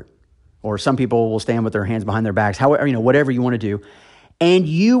your heart, or some people will stand with their hands behind their backs, however, whatever you want to do, and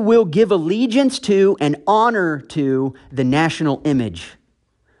you will give allegiance to and honor to the national image,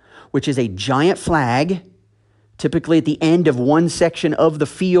 which is a giant flag, typically at the end of one section of the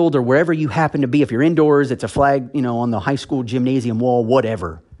field or wherever you happen to be. If you're indoors, it's a flag, on the high school gymnasium wall,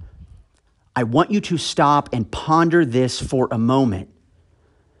 whatever. I want you to stop and ponder this for a moment,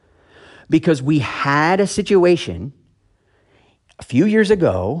 because we had a situation a few years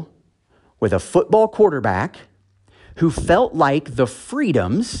ago with a football quarterback who felt like the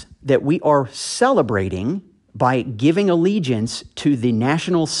freedoms that we are celebrating by giving allegiance to the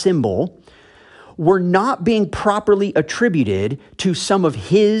national symbol were not being properly attributed to some of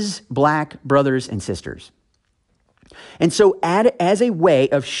his black brothers and sisters. And so as a way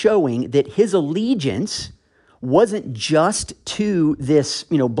of showing that his allegiance wasn't just to this,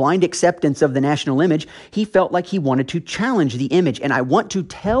 blind acceptance of the national image, he felt like he wanted to challenge the image. And I want to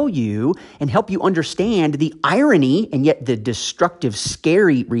tell you and help you understand the irony and yet the destructive,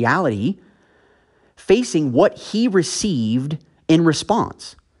 scary reality facing what he received in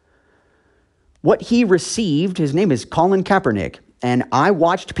response. What he received, his name is Colin Kaepernick. And I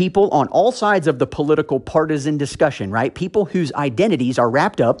watched people on all sides of the political partisan discussion, right? People whose identities are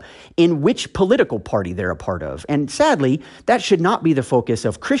wrapped up in which political party they're a part of. And sadly, that should not be the focus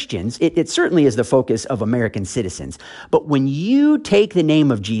of Christians. It certainly is the focus of American citizens. But when you take the name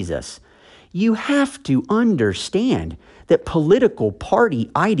of Jesus, you have to understand that political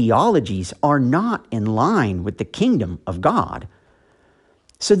party ideologies are not in line with the kingdom of God.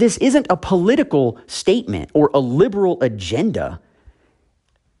 So this isn't a political statement or a liberal agenda.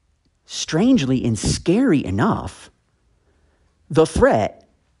 Strangely and scary enough, the threat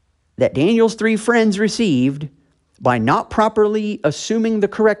that Daniel's 3 friends received by not properly assuming the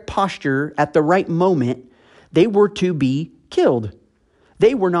correct posture at the right moment, they were to be killed.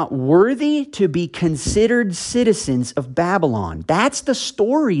 They were not worthy to be considered citizens of Babylon. That's the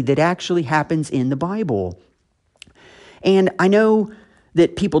story that actually happens in the Bible. And I know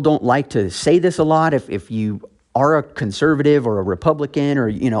that people don't like to say this a lot. If you are a conservative or a Republican, or,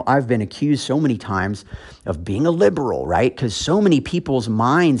 I've been accused so many times of being a liberal, right? Because so many people's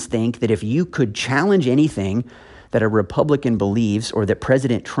minds think that if you could challenge anything that a Republican believes or that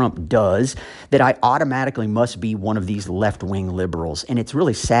President Trump does, that I automatically must be one of these left-wing liberals. And it's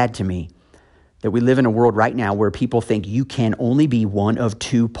really sad to me that we live in a world right now where people think you can only be one of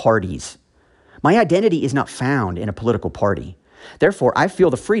 2 parties. My identity is not found in a political party. Therefore, I feel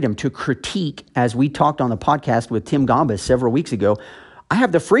the freedom to critique, as we talked on the podcast with Tim Gombas several weeks ago. I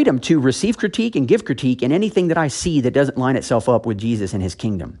have the freedom to receive critique and give critique in anything that I see that doesn't line itself up with Jesus and his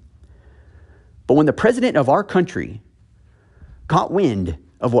kingdom. But when the president of our country caught wind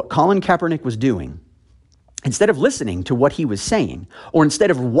of what Colin Kaepernick was doing, instead of listening to what he was saying, or instead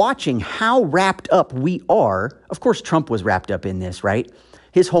of watching how wrapped up we are, of course Trump was wrapped up in this, right?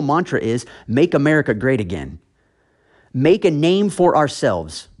 His whole mantra is, make America great again. Make a name for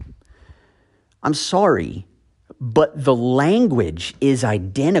ourselves. I'm sorry, but the language is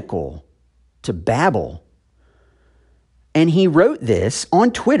identical to Babel. And he wrote this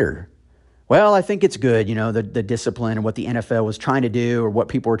on Twitter. Well, I think it's good, the discipline and what the NFL was trying to do or what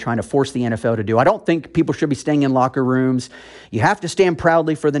people were trying to force the NFL to do. I don't think people should be staying in locker rooms. You have to stand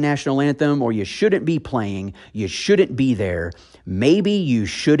proudly for the national anthem, or you shouldn't be playing. You shouldn't be there. Maybe you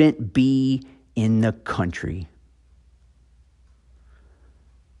shouldn't be in the country.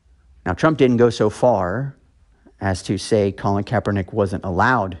 Now, Trump didn't go so far as to say Colin Kaepernick wasn't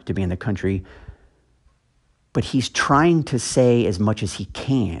allowed to be in the country, but he's trying to say as much as he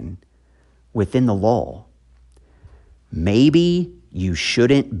can within the law. Maybe you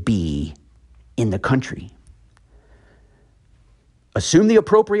shouldn't be in the country. Assume the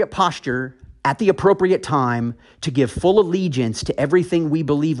appropriate posture at the appropriate time to give full allegiance to everything we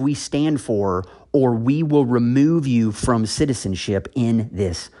believe we stand for, or we will remove you from citizenship in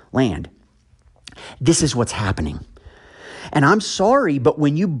this land. This is what's happening. And I'm sorry, but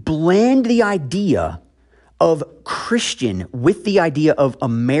when you blend the idea of Christian with the idea of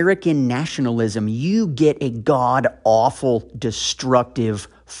American nationalism, you get a god-awful, destructive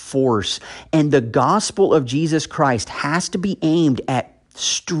force. And the gospel of Jesus Christ has to be aimed at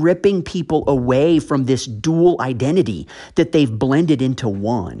stripping people away from this dual identity that they've blended into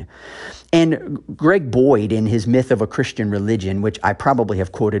one. And Greg Boyd, in his Myth of a Christian Religion, which I probably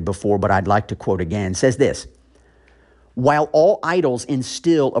have quoted before, but I'd like to quote again, says this: while all idols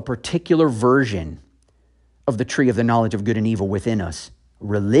instill a particular version of the tree of the knowledge of good and evil within us,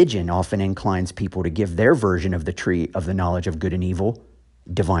 religion often inclines people to give their version of the tree of the knowledge of good and evil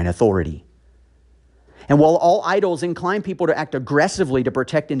divine authority. And while all idols incline people to act aggressively to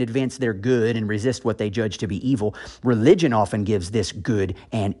protect and advance their good and resist what they judge to be evil, religion often gives this good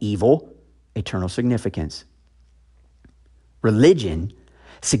and evil eternal significance. Religion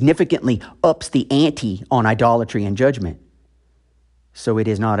significantly ups the ante on idolatry and judgment. So it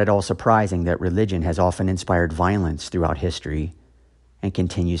is not at all surprising that religion has often inspired violence throughout history and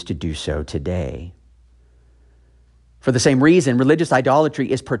continues to do so today. For the same reason, religious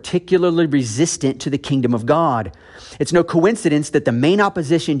idolatry is particularly resistant to the kingdom of God. It's no coincidence that the main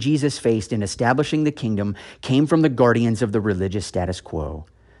opposition Jesus faced in establishing the kingdom came from the guardians of the religious status quo,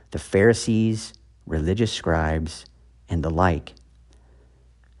 the Pharisees religious scribes, and the like.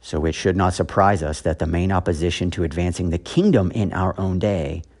 So it should not surprise us that the main opposition to advancing the kingdom in our own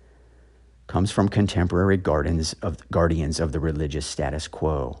day comes from contemporary guardians of the religious status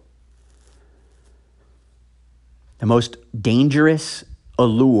quo. The most dangerous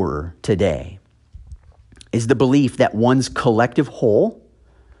allure today is the belief that one's collective whole,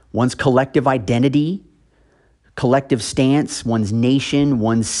 one's collective identity, collective stance, one's nation,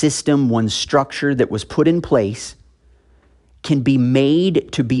 one's system, one's structure that was put in place can be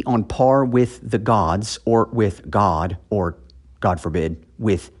made to be on par with the gods or with God or, God forbid,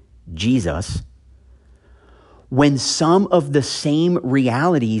 with Jesus, when some of the same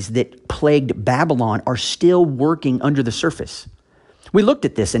realities that plagued Babylon are still working under the surface. We looked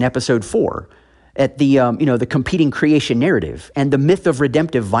at this in episode 4 at the competing creation narrative and the myth of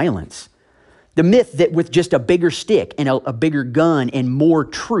redemptive violence. The myth that with just a bigger stick and a bigger gun and more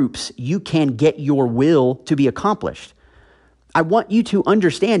troops, you can get your will to be accomplished. I want you to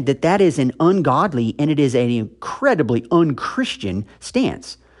understand that that is an ungodly and it is an incredibly unchristian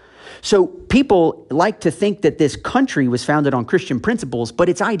stance. So people like to think that this country was founded on Christian principles, but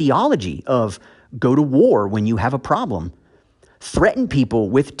its ideology of go to war when you have a problem, threaten people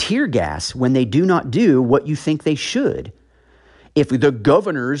with tear gas when they do not do what you think they should. If the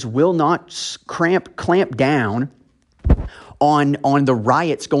governors will not clamp down on the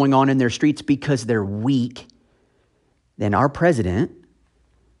riots going on in their streets because they're weak, then our president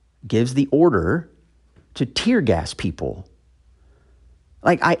gives the order to tear gas people.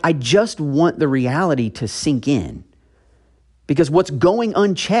 Like, I just want the reality to sink in. Because what's going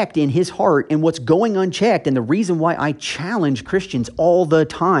unchecked in his heart and what's going unchecked, and the reason why I challenge Christians all the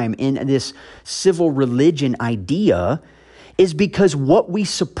time in this civil religion idea, is because what we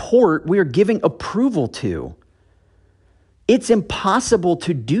support, we are giving approval to. It's impossible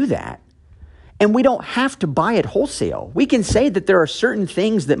to do that. And we don't have to buy it wholesale. We can say that there are certain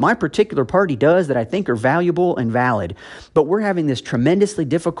things that my particular party does that I think are valuable and valid. But we're having this tremendously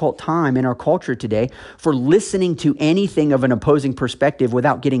difficult time in our culture today for listening to anything of an opposing perspective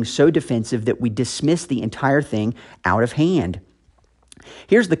without getting so defensive that we dismiss the entire thing out of hand.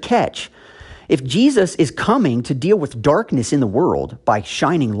 Here's the catch. If Jesus is coming to deal with darkness in the world by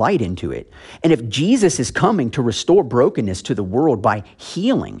shining light into it, and if Jesus is coming to restore brokenness to the world by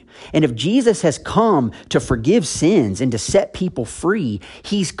healing, and if Jesus has come to forgive sins and to set people free,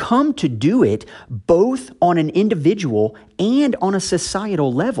 he's come to do it both on an individual and on a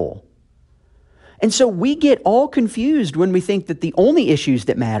societal level. And so we get all confused when we think that the only issues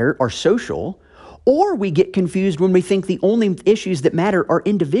that matter are social, or we get confused when we think the only issues that matter are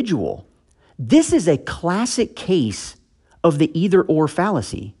individual. This is a classic case of the either-or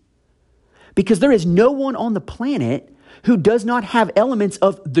fallacy, because there is no one on the planet who does not have elements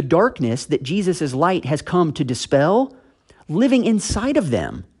of the darkness that Jesus' light has come to dispel living inside of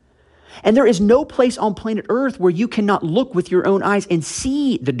them. And there is no place on planet Earth where you cannot look with your own eyes and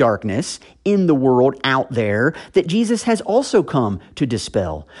see the darkness in the world out there that Jesus has also come to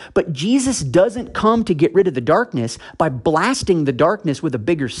dispel. But Jesus doesn't come to get rid of the darkness by blasting the darkness with a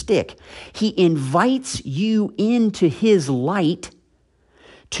bigger stick. He invites you into his light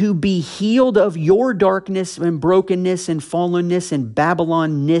to be healed of your darkness and brokenness and fallenness and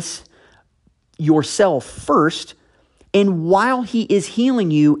Babylonness yourself first. And while he is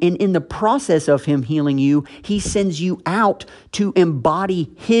healing you, and in the process of him healing you, he sends you out to embody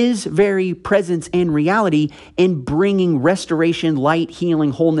his very presence and reality in bringing restoration, light,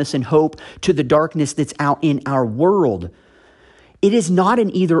 healing, wholeness, and hope to the darkness that's out in our world. It is not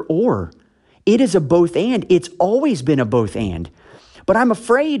an either or. It is a both and. It's always been a both and. But I'm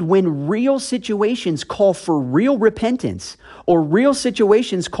afraid when real situations call for real repentance, or real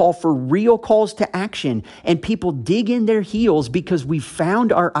situations call for real calls to action, and people dig in their heels because we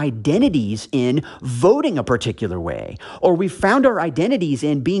found our identities in voting a particular way, or we found our identities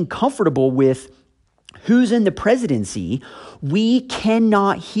in being comfortable with who's in the presidency, we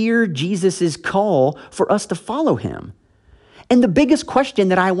cannot hear Jesus's call for us to follow him. And the biggest question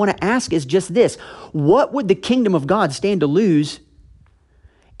that I want to ask is just this: what would the kingdom of God stand to lose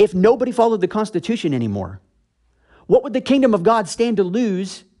if nobody followed the Constitution anymore? What would the kingdom of God stand to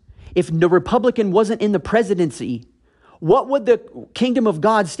lose if the Republican wasn't in the presidency? What would the kingdom of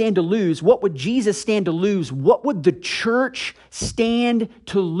God stand to lose? What would Jesus stand to lose? What would the church stand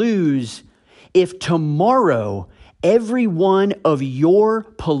to lose if tomorrow every one of your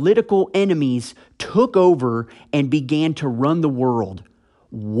political enemies took over and began to run the world?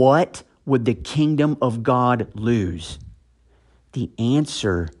 What would the kingdom of God lose? The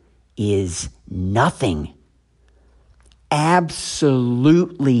answer is nothing.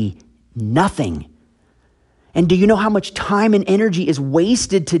 Absolutely nothing. And do you know how much time and energy is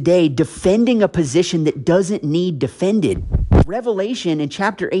wasted today defending a position that doesn't need defended? Revelation in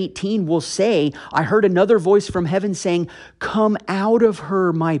chapter 18 will say, I heard another voice from heaven saying, come out of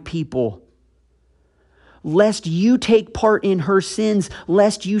her, my people, lest you take part in her sins,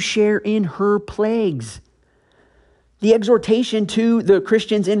 lest you share in her plagues. The exhortation to the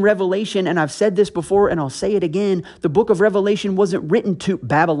Christians in Revelation, and I've said this before and I'll say it again, the book of Revelation wasn't written to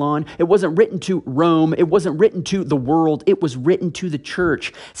Babylon. It wasn't written to Rome. It wasn't written to the world. It was written to the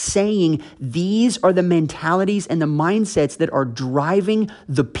church, saying these are the mentalities and the mindsets that are driving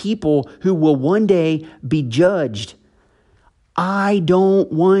the people who will one day be judged. I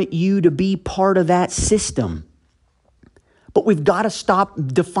don't want you to be part of that system. But we've got to stop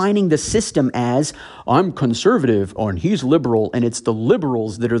defining the system as, I'm conservative and he's liberal, and it's the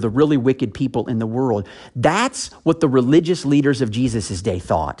liberals that are the really wicked people in the world. That's what the religious leaders of Jesus' day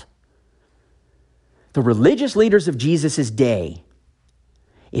thought. The religious leaders of Jesus' day,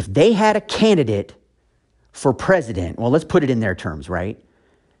 if they had a candidate for president, well, let's put it in their terms, right?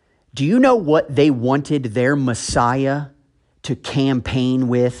 Do you know what they wanted their Messiah to campaign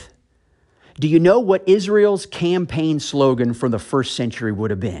with? Do you know what Israel's campaign slogan from the first century would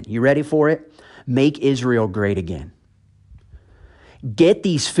have been? You ready for it? Make Israel great again. Get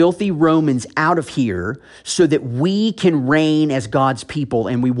these filthy Romans out of here so that we can reign as God's people,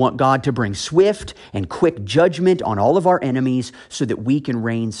 and we want God to bring swift and quick judgment on all of our enemies so that we can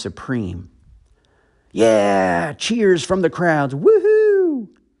reign supreme. Yeah, cheers from the crowds. Woohoo!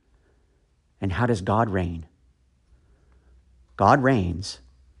 And how does God reign? God reigns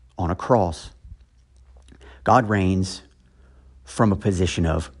on a cross. God reigns from a position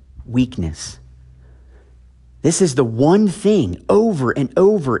of weakness. This is the one thing over and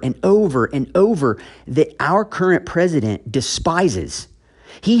over and over and over that our current president despises.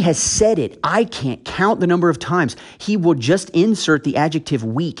 He has said it. I can't count the number of times. He will just insert the adjective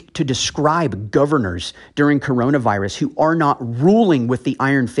weak to describe governors during coronavirus who are not ruling with the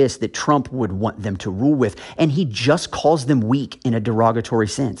iron fist that Trump would want them to rule with. And he just calls them weak in a derogatory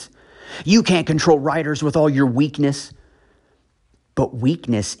sense. You can't control writers with all your weakness. But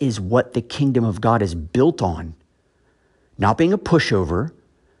weakness is what the kingdom of God is built on. Not being a pushover,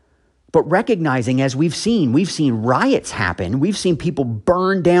 but recognizing, as we've seen riots happen. We've seen people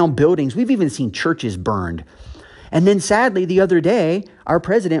burn down buildings. We've even seen churches burned. And then sadly, the other day, our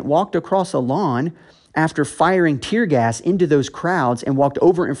president walked across a lawn after firing tear gas into those crowds and walked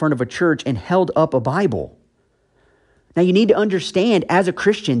over in front of a church and held up a Bible. Now, you need to understand, as a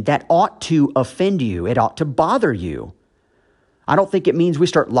Christian, that ought to offend you. It ought to bother you. I don't think it means we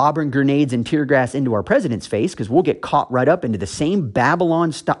start lobbing grenades and tear gas into our president's face, because we'll get caught right up into the same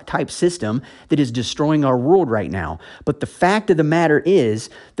Babylon type system that is destroying our world right now. But the fact of the matter is,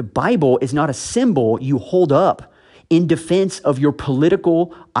 the Bible is not a symbol you hold up in defense of your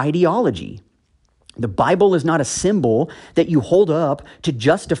political ideology. The Bible is not a symbol that you hold up to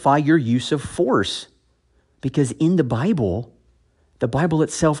justify your use of force. Because in the Bible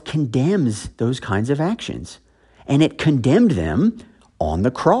itself condemns those kinds of actions. And it condemned them on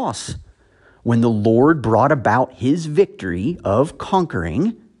the cross when the Lord brought about his victory of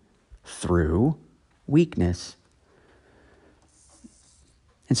conquering through weakness.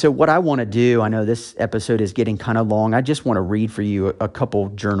 And so what I want to do, I know this episode is getting kind of long. I just want to read for you a couple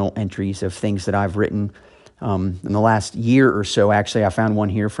journal entries of things that I've written in the last year or so. Actually, I found one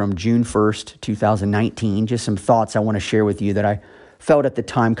here from June 1st, 2019. Just some thoughts I want to share with you that I felt at the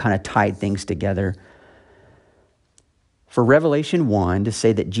time kind of tied things together. For Revelation 1 to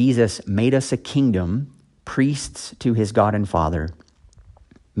say that Jesus made us a kingdom, priests to his God and Father,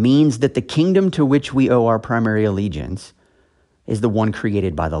 means that the kingdom to which we owe our primary allegiance is the one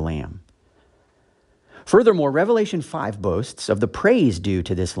created by the Lamb. Furthermore, Revelation 5 boasts of the praise due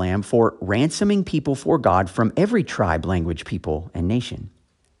to this Lamb for ransoming people for God from every tribe, language, people, and nation.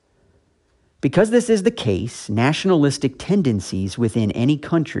 Because this is the case, nationalistic tendencies within any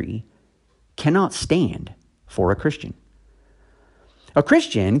country cannot stand for a Christian. A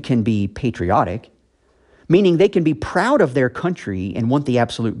Christian can be patriotic, meaning they can be proud of their country and want the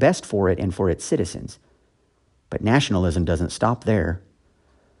absolute best for it and for its citizens. But nationalism doesn't stop there.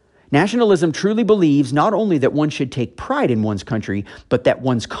 Nationalism truly believes not only that one should take pride in one's country, but that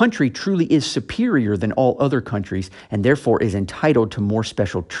one's country truly is superior than all other countries and therefore is entitled to more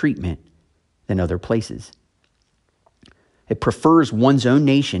special treatment than other places. It prefers one's own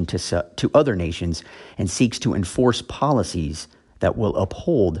nation to other nations and seeks to enforce policies that will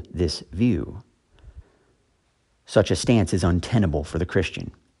uphold this view. Such a stance is untenable for the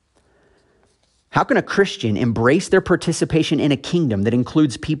Christian. How can a Christian embrace their participation in a kingdom that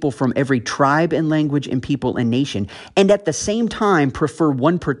includes people from every tribe and language and people and nation, and at the same time prefer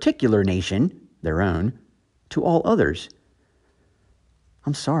one particular nation, their own, to all others?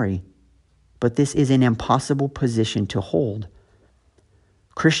 I'm sorry, but this is an impossible position to hold.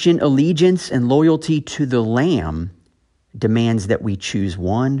 Christian allegiance and loyalty to the Lamb demands that we choose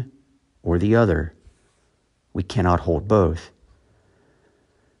one or the other. We cannot hold both.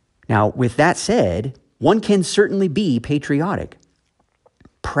 Now, with that said, one can certainly be patriotic,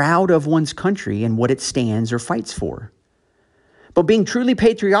 proud of one's country and what it stands or fights for. But being truly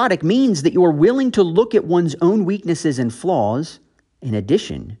patriotic means that you are willing to look at one's own weaknesses and flaws, in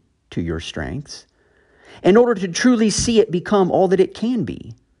addition to your strengths, in order to truly see it become all that it can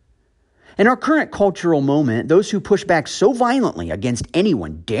be. In our current cultural moment, those who push back so violently against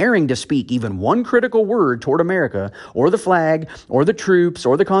anyone daring to speak even one critical word toward America, or the flag, or the troops,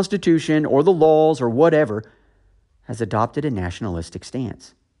 or the Constitution, or the laws, or whatever, has adopted a nationalistic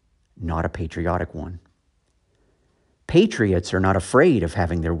stance, not a patriotic one. Patriots are not afraid of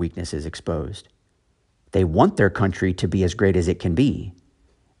having their weaknesses exposed. They want their country to be as great as it can be,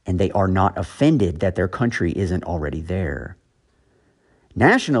 and they are not offended that their country isn't already there.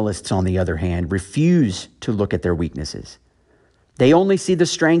 Nationalists, on the other hand, refuse to look at their weaknesses. They only see the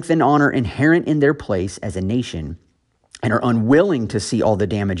strength and honor inherent in their place as a nation and are unwilling to see all the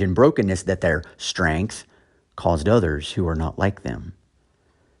damage and brokenness that their strength caused others who are not like them.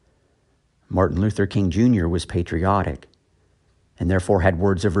 Martin Luther King Jr. was patriotic and therefore had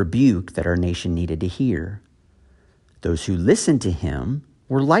words of rebuke that our nation needed to hear. Those who listened to him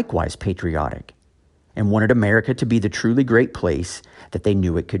were likewise patriotic and wanted America to be the truly great place that they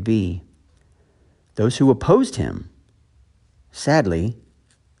knew it could be. Those who opposed him, sadly,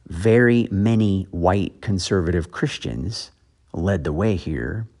 very many white conservative Christians led the way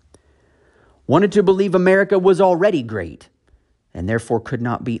here, wanted to believe America was already great and therefore could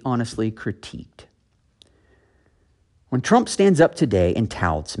not be honestly critiqued. When Trump stands up today and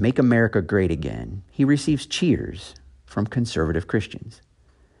touts, "Make America Great Again," he receives cheers from conservative Christians.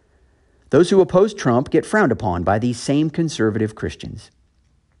 Those who oppose Trump get frowned upon by these same conservative Christians.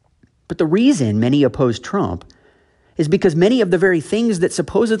 But the reason many oppose Trump is because many of the very things that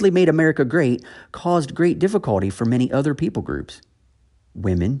supposedly made America great caused great difficulty for many other people groups: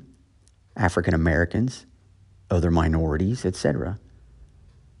 women, African Americans, other minorities, etc.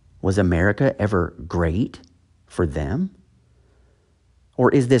 Was America ever great for them?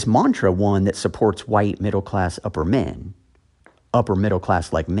 Or is this mantra one that supports white middle-class upper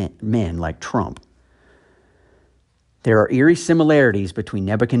middle-class like men like Trump? There are eerie similarities between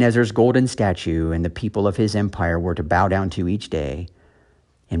Nebuchadnezzar's golden statue and the people of his empire were to bow down to each day,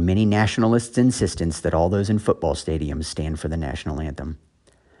 and many nationalists' insistence that all those in football stadiums stand for the national anthem.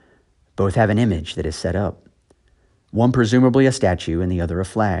 Both have an image that is set up, one presumably a statue and the other a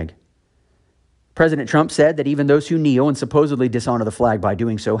flag. President Trump said that even those who kneel and supposedly dishonor the flag by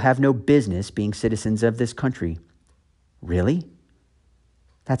doing so have no business being citizens of this country. Really?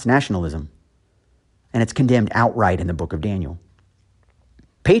 That's nationalism. And it's condemned outright in the book of Daniel.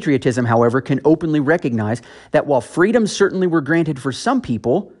 Patriotism, however, can openly recognize that while freedoms certainly were granted for some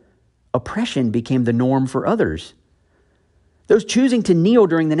people, oppression became the norm for others. Those choosing to kneel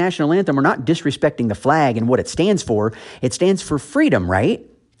during the national anthem are not disrespecting the flag and what it stands for. It stands for freedom, right?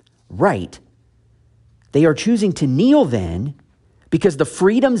 Right. They are choosing to kneel then because the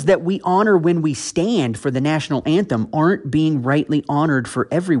freedoms that we honor when we stand for the national anthem aren't being rightly honored for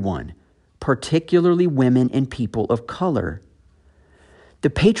everyone, particularly women and people of color. The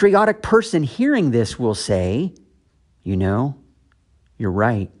patriotic person hearing this will say, you're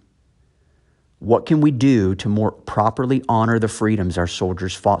right. What can we do to more properly honor the freedoms our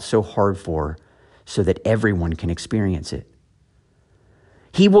soldiers fought so hard for so that everyone can experience it?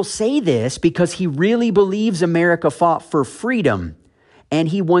 He will say this because he really believes America fought for freedom, and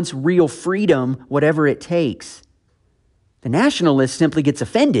he wants real freedom, whatever it takes. The nationalist simply gets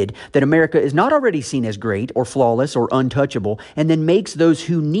offended that America is not already seen as great or flawless or untouchable, and then makes those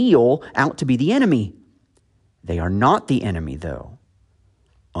who kneel out to be the enemy. They are not the enemy, though.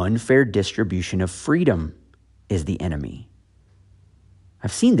 Unfair distribution of freedom is the enemy.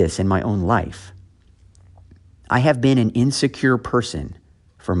 I've seen this in my own life. I have been an insecure person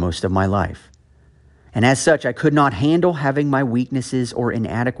for most of my life, and as such, I could not handle having my weaknesses or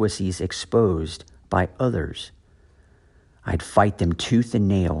inadequacies exposed by others. I'd fight them tooth and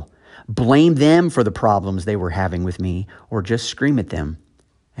nail, blame them for the problems they were having with me, or just scream at them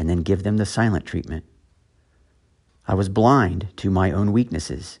and then give them the silent treatment. I was blind to my own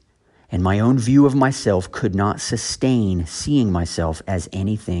weaknesses, and my own view of myself could not sustain seeing myself as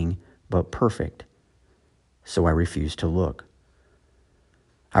anything but perfect. So I refused to look.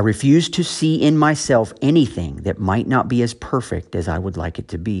 I refused to see in myself anything that might not be as perfect as I would like it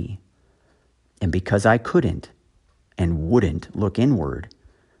to be. And because I couldn't and wouldn't look inward,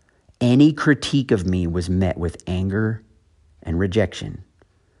 any critique of me was met with anger and rejection.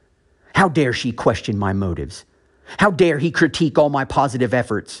 How dare she question my motives? How dare he critique all my positive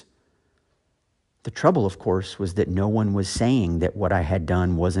efforts? The trouble, of course, was that no one was saying that what I had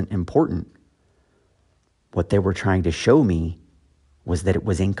done wasn't important. What they were trying to show me was that it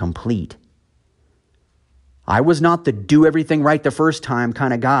was incomplete. I was not the do everything right the first time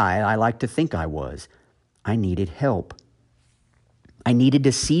kind of guy I like to think I was. I needed help. I needed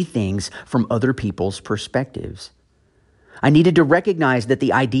to see things from other people's perspectives. I needed to recognize that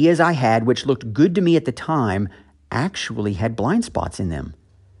the ideas I had, which looked good to me at the time, actually had blind spots in them,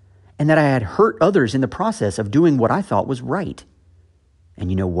 and that I had hurt others in the process of doing what I thought was right. And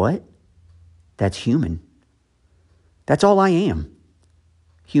you know what? That's human. That's all I am.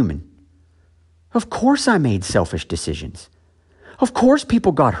 Human. Of course I made selfish decisions. Of course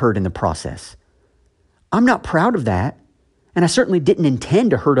people got hurt in the process. I'm not proud of that, and I certainly didn't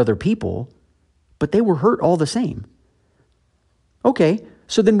intend to hurt other people, but they were hurt all the same. Okay,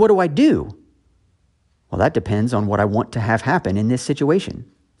 so then what do I do? Well, that depends on what I want to have happen in this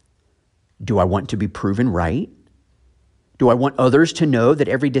situation. Do I want to be proven right? Do I want others to know that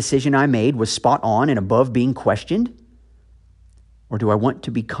every decision I made was spot on and above being questioned? Or do I want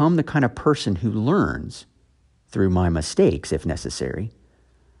to become the kind of person who learns, through my mistakes if necessary,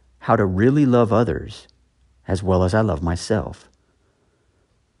 how to really love others as well as I love myself?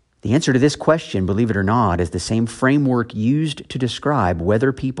 The answer to this question, believe it or not, is the same framework used to describe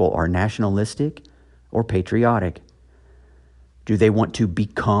whether people are nationalistic or patriotic. Do they want to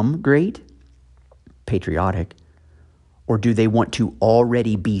become great? Patriotic. Or do they want to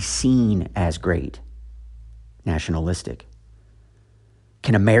already be seen as great? Nationalistic.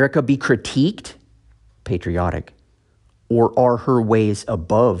 Can America be critiqued? Patriotic. Or are her ways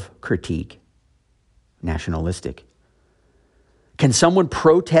above critique? Nationalistic. Can someone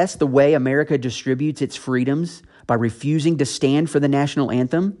protest the way America distributes its freedoms by refusing to stand for the national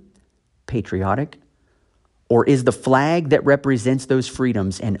anthem? Patriotic. Or is the flag that represents those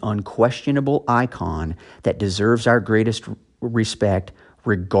freedoms an unquestionable icon that deserves our greatest respect,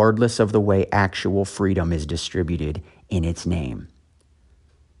 regardless of the way actual freedom is distributed in its name?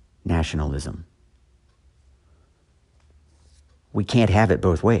 Nationalism. We can't have it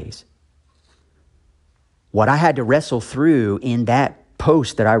both ways. What I had to wrestle through in that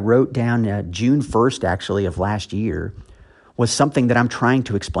post that I wrote down June 1st, actually, of last year, was something that I'm trying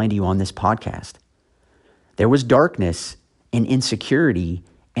to explain to you on this podcast. There was darkness and insecurity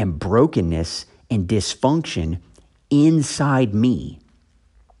and brokenness and dysfunction inside me,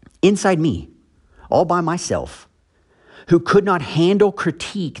 all by myself, who could not handle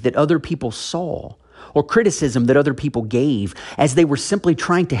critique that other people saw or criticism that other people gave as they were simply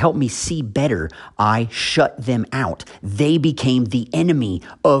trying to help me see better. I shut them out. They became the enemy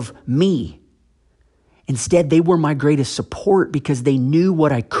of me. Instead, they were my greatest support because they knew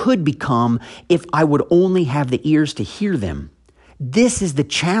what I could become if I would only have the ears to hear them. This is the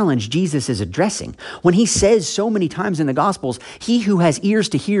challenge Jesus is addressing. When he says so many times in the Gospels, he who has ears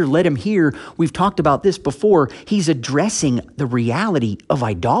to hear, let him hear. We've talked about this before. He's addressing the reality of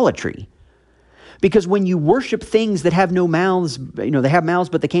idolatry. Because when you worship things that have no mouths, they have mouths,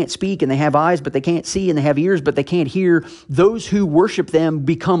 but they can't speak, and they have eyes, but they can't see, and they have ears, but they can't hear, those who worship them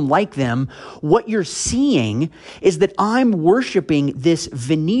become like them. What you're seeing is that I'm worshiping this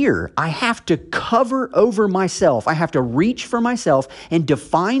veneer. I have to cover over myself. I have to reach for myself and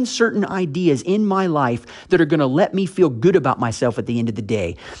define certain ideas in my life that are going to let me feel good about myself at the end of the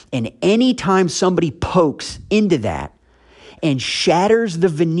day. And anytime somebody pokes into that and shatters the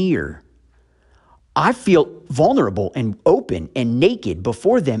veneer, I feel vulnerable and open and naked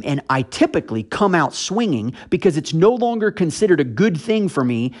before them, and I typically come out swinging because it's no longer considered a good thing for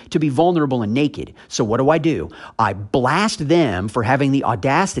me to be vulnerable and naked. So what do? I blast them for having the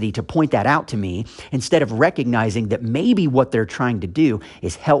audacity to point that out to me instead of recognizing that maybe what they're trying to do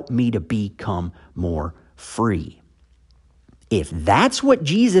is help me to become more free. If that's what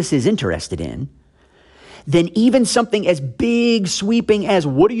Jesus is interested in, then even something as big, sweeping as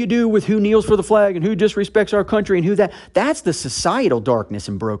what do you do with who kneels for the flag and who disrespects our country and that's the societal darkness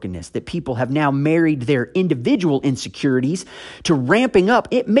and brokenness that people have now married their individual insecurities to ramping up.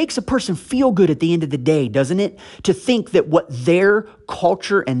 It makes a person feel good at the end of the day, doesn't it? To think that what their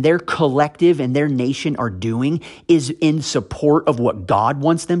culture and their collective and their nation are doing is in support of what God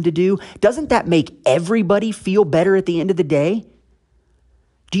wants them to do. Doesn't that make everybody feel better at the end of the day?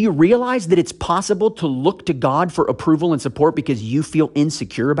 Do you realize that it's possible to look to God for approval and support because you feel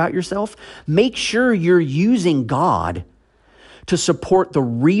insecure about yourself? Make sure you're using God to support the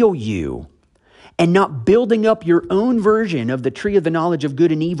real you and not building up your own version of the tree of the knowledge of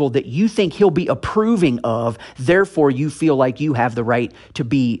good and evil that you think he'll be approving of. Therefore, you feel like you have the right to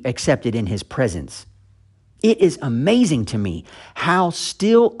be accepted in his presence. It is amazing to me how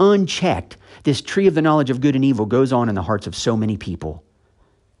still unchecked this tree of the knowledge of good and evil goes on in the hearts of so many people.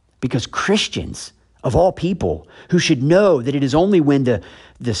 Because Christians, of all people, who should know that it is only when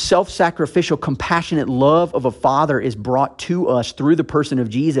the self-sacrificial, compassionate love of a Father is brought to us through the person of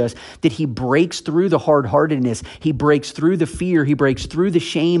Jesus, that he breaks through the hard-heartedness, he breaks through the fear, he breaks through the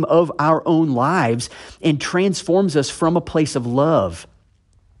shame of our own lives and transforms us from a place of love.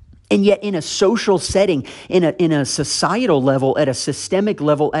 And yet in a social setting, in a societal level, at a systemic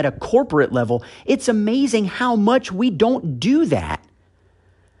level, at a corporate level, it's amazing how much we don't do that.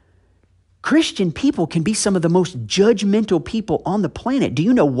 Christian people can be some of the most judgmental people on the planet. Do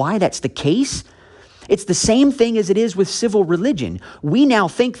you know why that's the case? It's the same thing as it is with civil religion. We now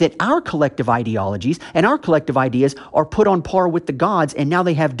think that our collective ideologies and our collective ideas are put on par with the gods, and now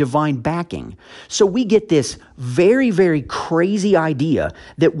they have divine backing. So we get this very, very crazy idea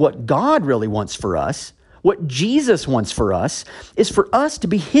that what God really wants for us, what Jesus wants for us, is for us to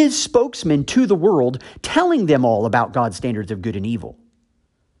be his spokesman to the world, telling them all about God's standards of good and evil.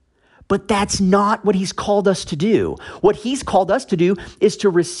 But that's not what he's called us to do. What he's called us to do is to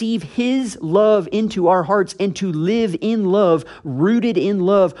receive his love into our hearts and to live in love, rooted in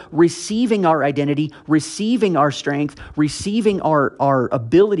love, receiving our identity, receiving our strength, receiving our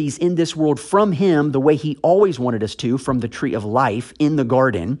abilities in this world from him the way he always wanted us to, from the tree of life in the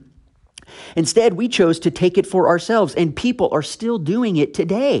garden. Instead, we chose to take it for ourselves, and people are still doing it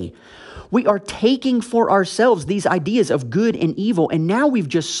today. We are taking for ourselves these ideas of good and evil, and now we've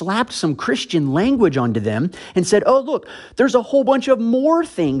just slapped some Christian language onto them and said, oh, look, there's a whole bunch of more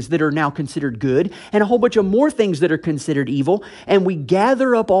things that are now considered good and a whole bunch of more things that are considered evil, and we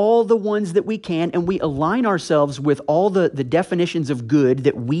gather up all the ones that we can, and we align ourselves with all the definitions of good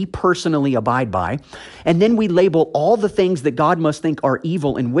that we personally abide by, and then we label all the things that God must think are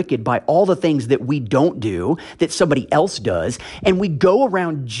evil and wicked by all the things that we don't do, that somebody else does, and we go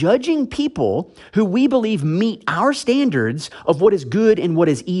around judging people who we believe meet our standards of what is good and what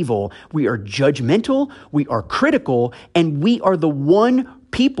is evil. We are judgmental, we are critical, and we are the one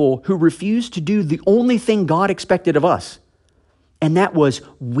people who refuse to do the only thing God expected of us. And that was,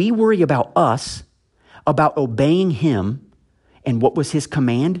 we worry about us, about obeying him, and what was his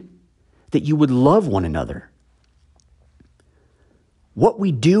command? That you would love one another. What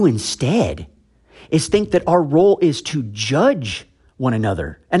we do instead is think that our role is to judge one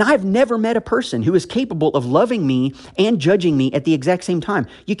another. And I've never met a person who is capable of loving me and judging me at the exact same time.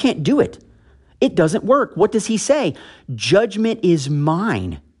 You can't do it. It doesn't work. What does he say? Judgment is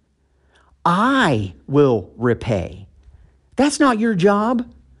mine. I will repay. That's not your job.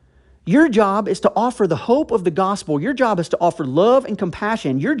 Your job is to offer the hope of the gospel. Your job is to offer love and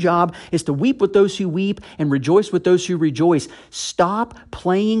compassion. Your job is to weep with those who weep and rejoice with those who rejoice. Stop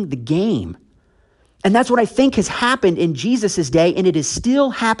playing the game. And that's what I think has happened in Jesus' day, and it is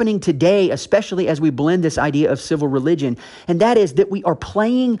still happening today, especially as we blend this idea of civil religion, and that is that we are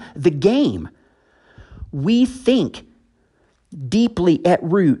playing the game. We think deeply at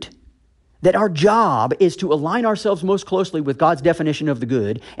root that our job is to align ourselves most closely with God's definition of the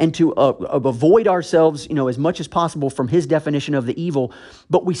good and to avoid ourselves, as much as possible from his definition of the evil,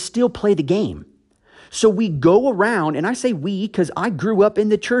 but we still play the game. So we go around, and I say we because I grew up in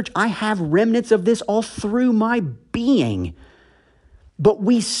the church. I have remnants of this all through my being. But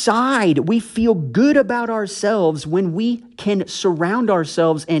we feel good about ourselves when we can surround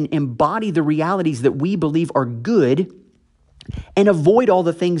ourselves and embody the realities that we believe are good and avoid all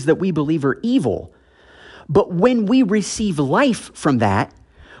the things that we believe are evil. But when we receive life from that,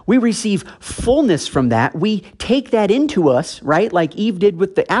 we receive fullness from that. We take that into us, right? Like Eve did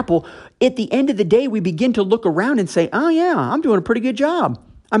with the apple. At the end of the day, we begin to look around and say, oh yeah, I'm doing a pretty good job.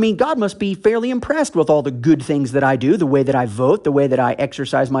 I mean, God must be fairly impressed with all the good things that I do, the way that I vote, the way that I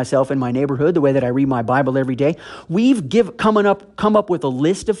exercise myself in my neighborhood, the way that I read my Bible every day. We've come up with a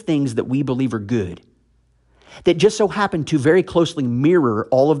list of things that we believe are good, that just so happen to very closely mirror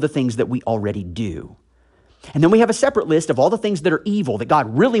all of the things that we already do. And then we have a separate list of all the things that are evil that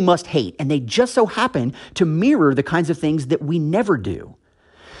God really must hate, and they just so happen to mirror the kinds of things that we never do.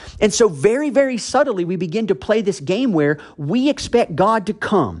 And so very, very subtly, we begin to play this game where we expect God to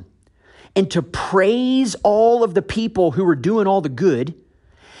come and to praise all of the people who are doing all the good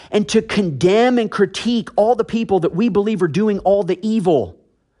and to condemn and critique all the people that we believe are doing all the evil.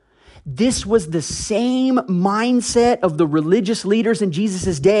 This was the same mindset of the religious leaders in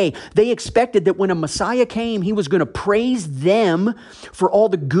Jesus' day. They expected that when a Messiah came, he was going to praise them for all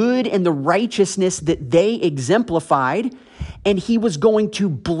the good and the righteousness that they exemplified, and he was going to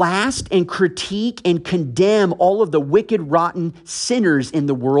blast and critique and condemn all of the wicked, rotten sinners in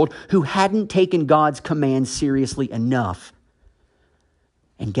the world who hadn't taken God's commands seriously enough.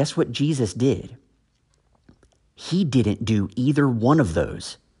 And guess what Jesus did? He didn't do either one of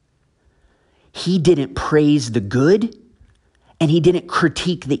those. He didn't praise the good, and he didn't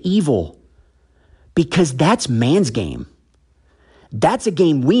critique the evil, because that's man's game. That's a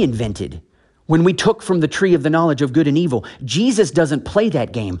game we invented when we took from the tree of the knowledge of good and evil. Jesus doesn't play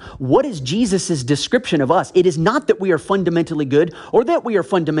that game. What is Jesus's description of us? It is not that we are fundamentally good or that we are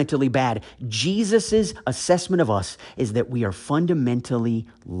fundamentally bad. Jesus's assessment of us is that we are fundamentally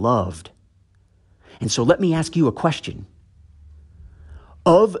loved. And so let me ask you a question.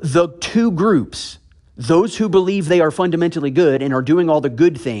 Of the two groups, those who believe they are fundamentally good and are doing all the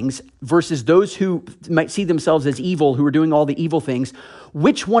good things versus those who might see themselves as evil, who are doing all the evil things,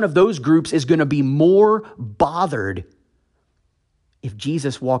 which one of those groups is going to be more bothered if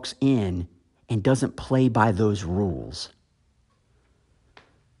Jesus walks in and doesn't play by those rules?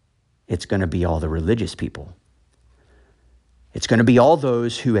 It's going to be all the religious people. It's going to be all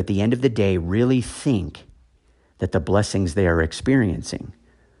those who at the end of the day really think that the blessings they are experiencing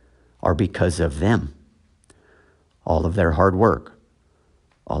are because of them. All of their hard work,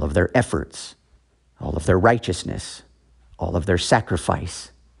 all of their efforts, all of their righteousness, all of their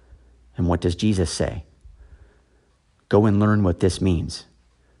sacrifice. And what does Jesus say? Go and learn what this means.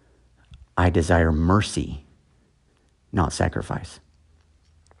 I desire mercy, not sacrifice.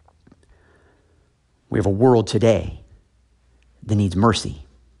 We have a world today that needs mercy,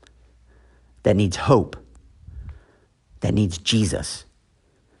 that needs hope, that needs Jesus.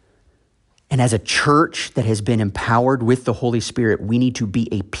 And as a church that has been empowered with the Holy Spirit, we need to be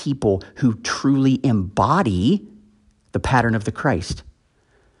a people who truly embody the pattern of the Christ.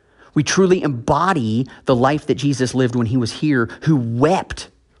 We truly embody the life that Jesus lived when he was here, who wept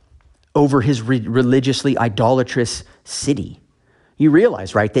over his religiously idolatrous city. You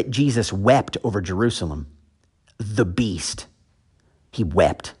realize, right, that Jesus wept over Jerusalem, the beast. He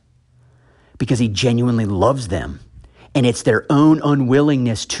wept because he genuinely loves them. And it's their own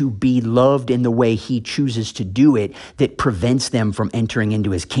unwillingness to be loved in the way he chooses to do it that prevents them from entering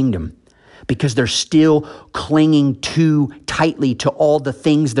into his kingdom, because they're still clinging too tightly to all the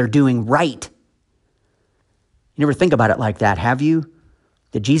things they're doing right. You never think about it like that, have you?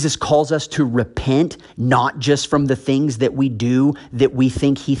 That Jesus calls us to repent, not just from the things that we do that we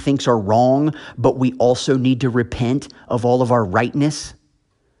think he thinks are wrong, but we also need to repent of all of our rightness.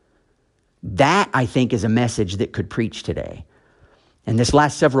 That, I think, is a message that could preach today. And this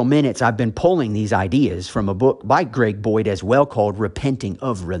last several minutes, I've been pulling these ideas from a book by Greg Boyd as well called Repenting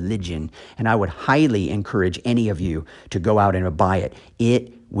of Religion. And I would highly encourage any of you to go out and buy it.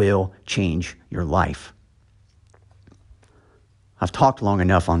 It will change your life. I've talked long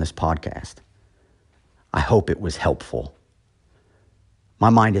enough on this podcast. I hope it was helpful.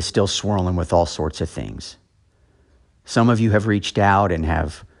 My mind is still swirling with all sorts of things. Some of you have reached out and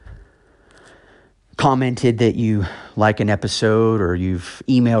have commented that you like an episode, or you've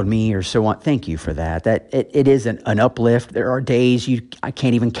emailed me or so on. Thank you for that. It is an uplift. There are days I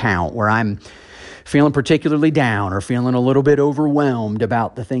can't even count where I'm feeling particularly down or feeling a little bit overwhelmed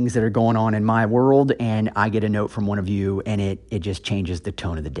about the things that are going on in my world, and I get a note from one of you, and it just changes the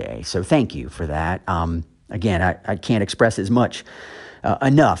tone of the day. So thank you for that. Again, I can't express as much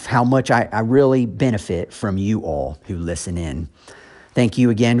enough how much I really benefit from you all who listen in. Thank you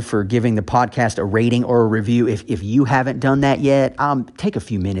again for giving the podcast a rating or a review. If you haven't done that yet, take a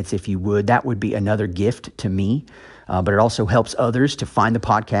few minutes if you would. That would be another gift to me, but it also helps others to find the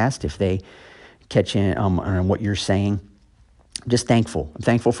podcast if they catch in on what you're saying. I'm just thankful. I'm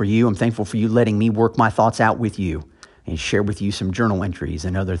thankful for you. I'm thankful for you letting me work my thoughts out with you and share with you some journal entries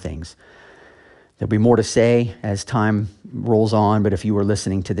and other things. There'll be more to say as time rolls on, but if you were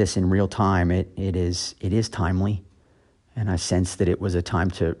listening to this in real time, it is timely. And I sense that it was a time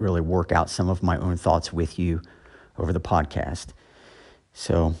to really work out some of my own thoughts with you over the podcast.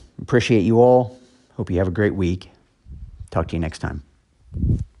 So appreciate you all. Hope you have a great week. Talk to you next time.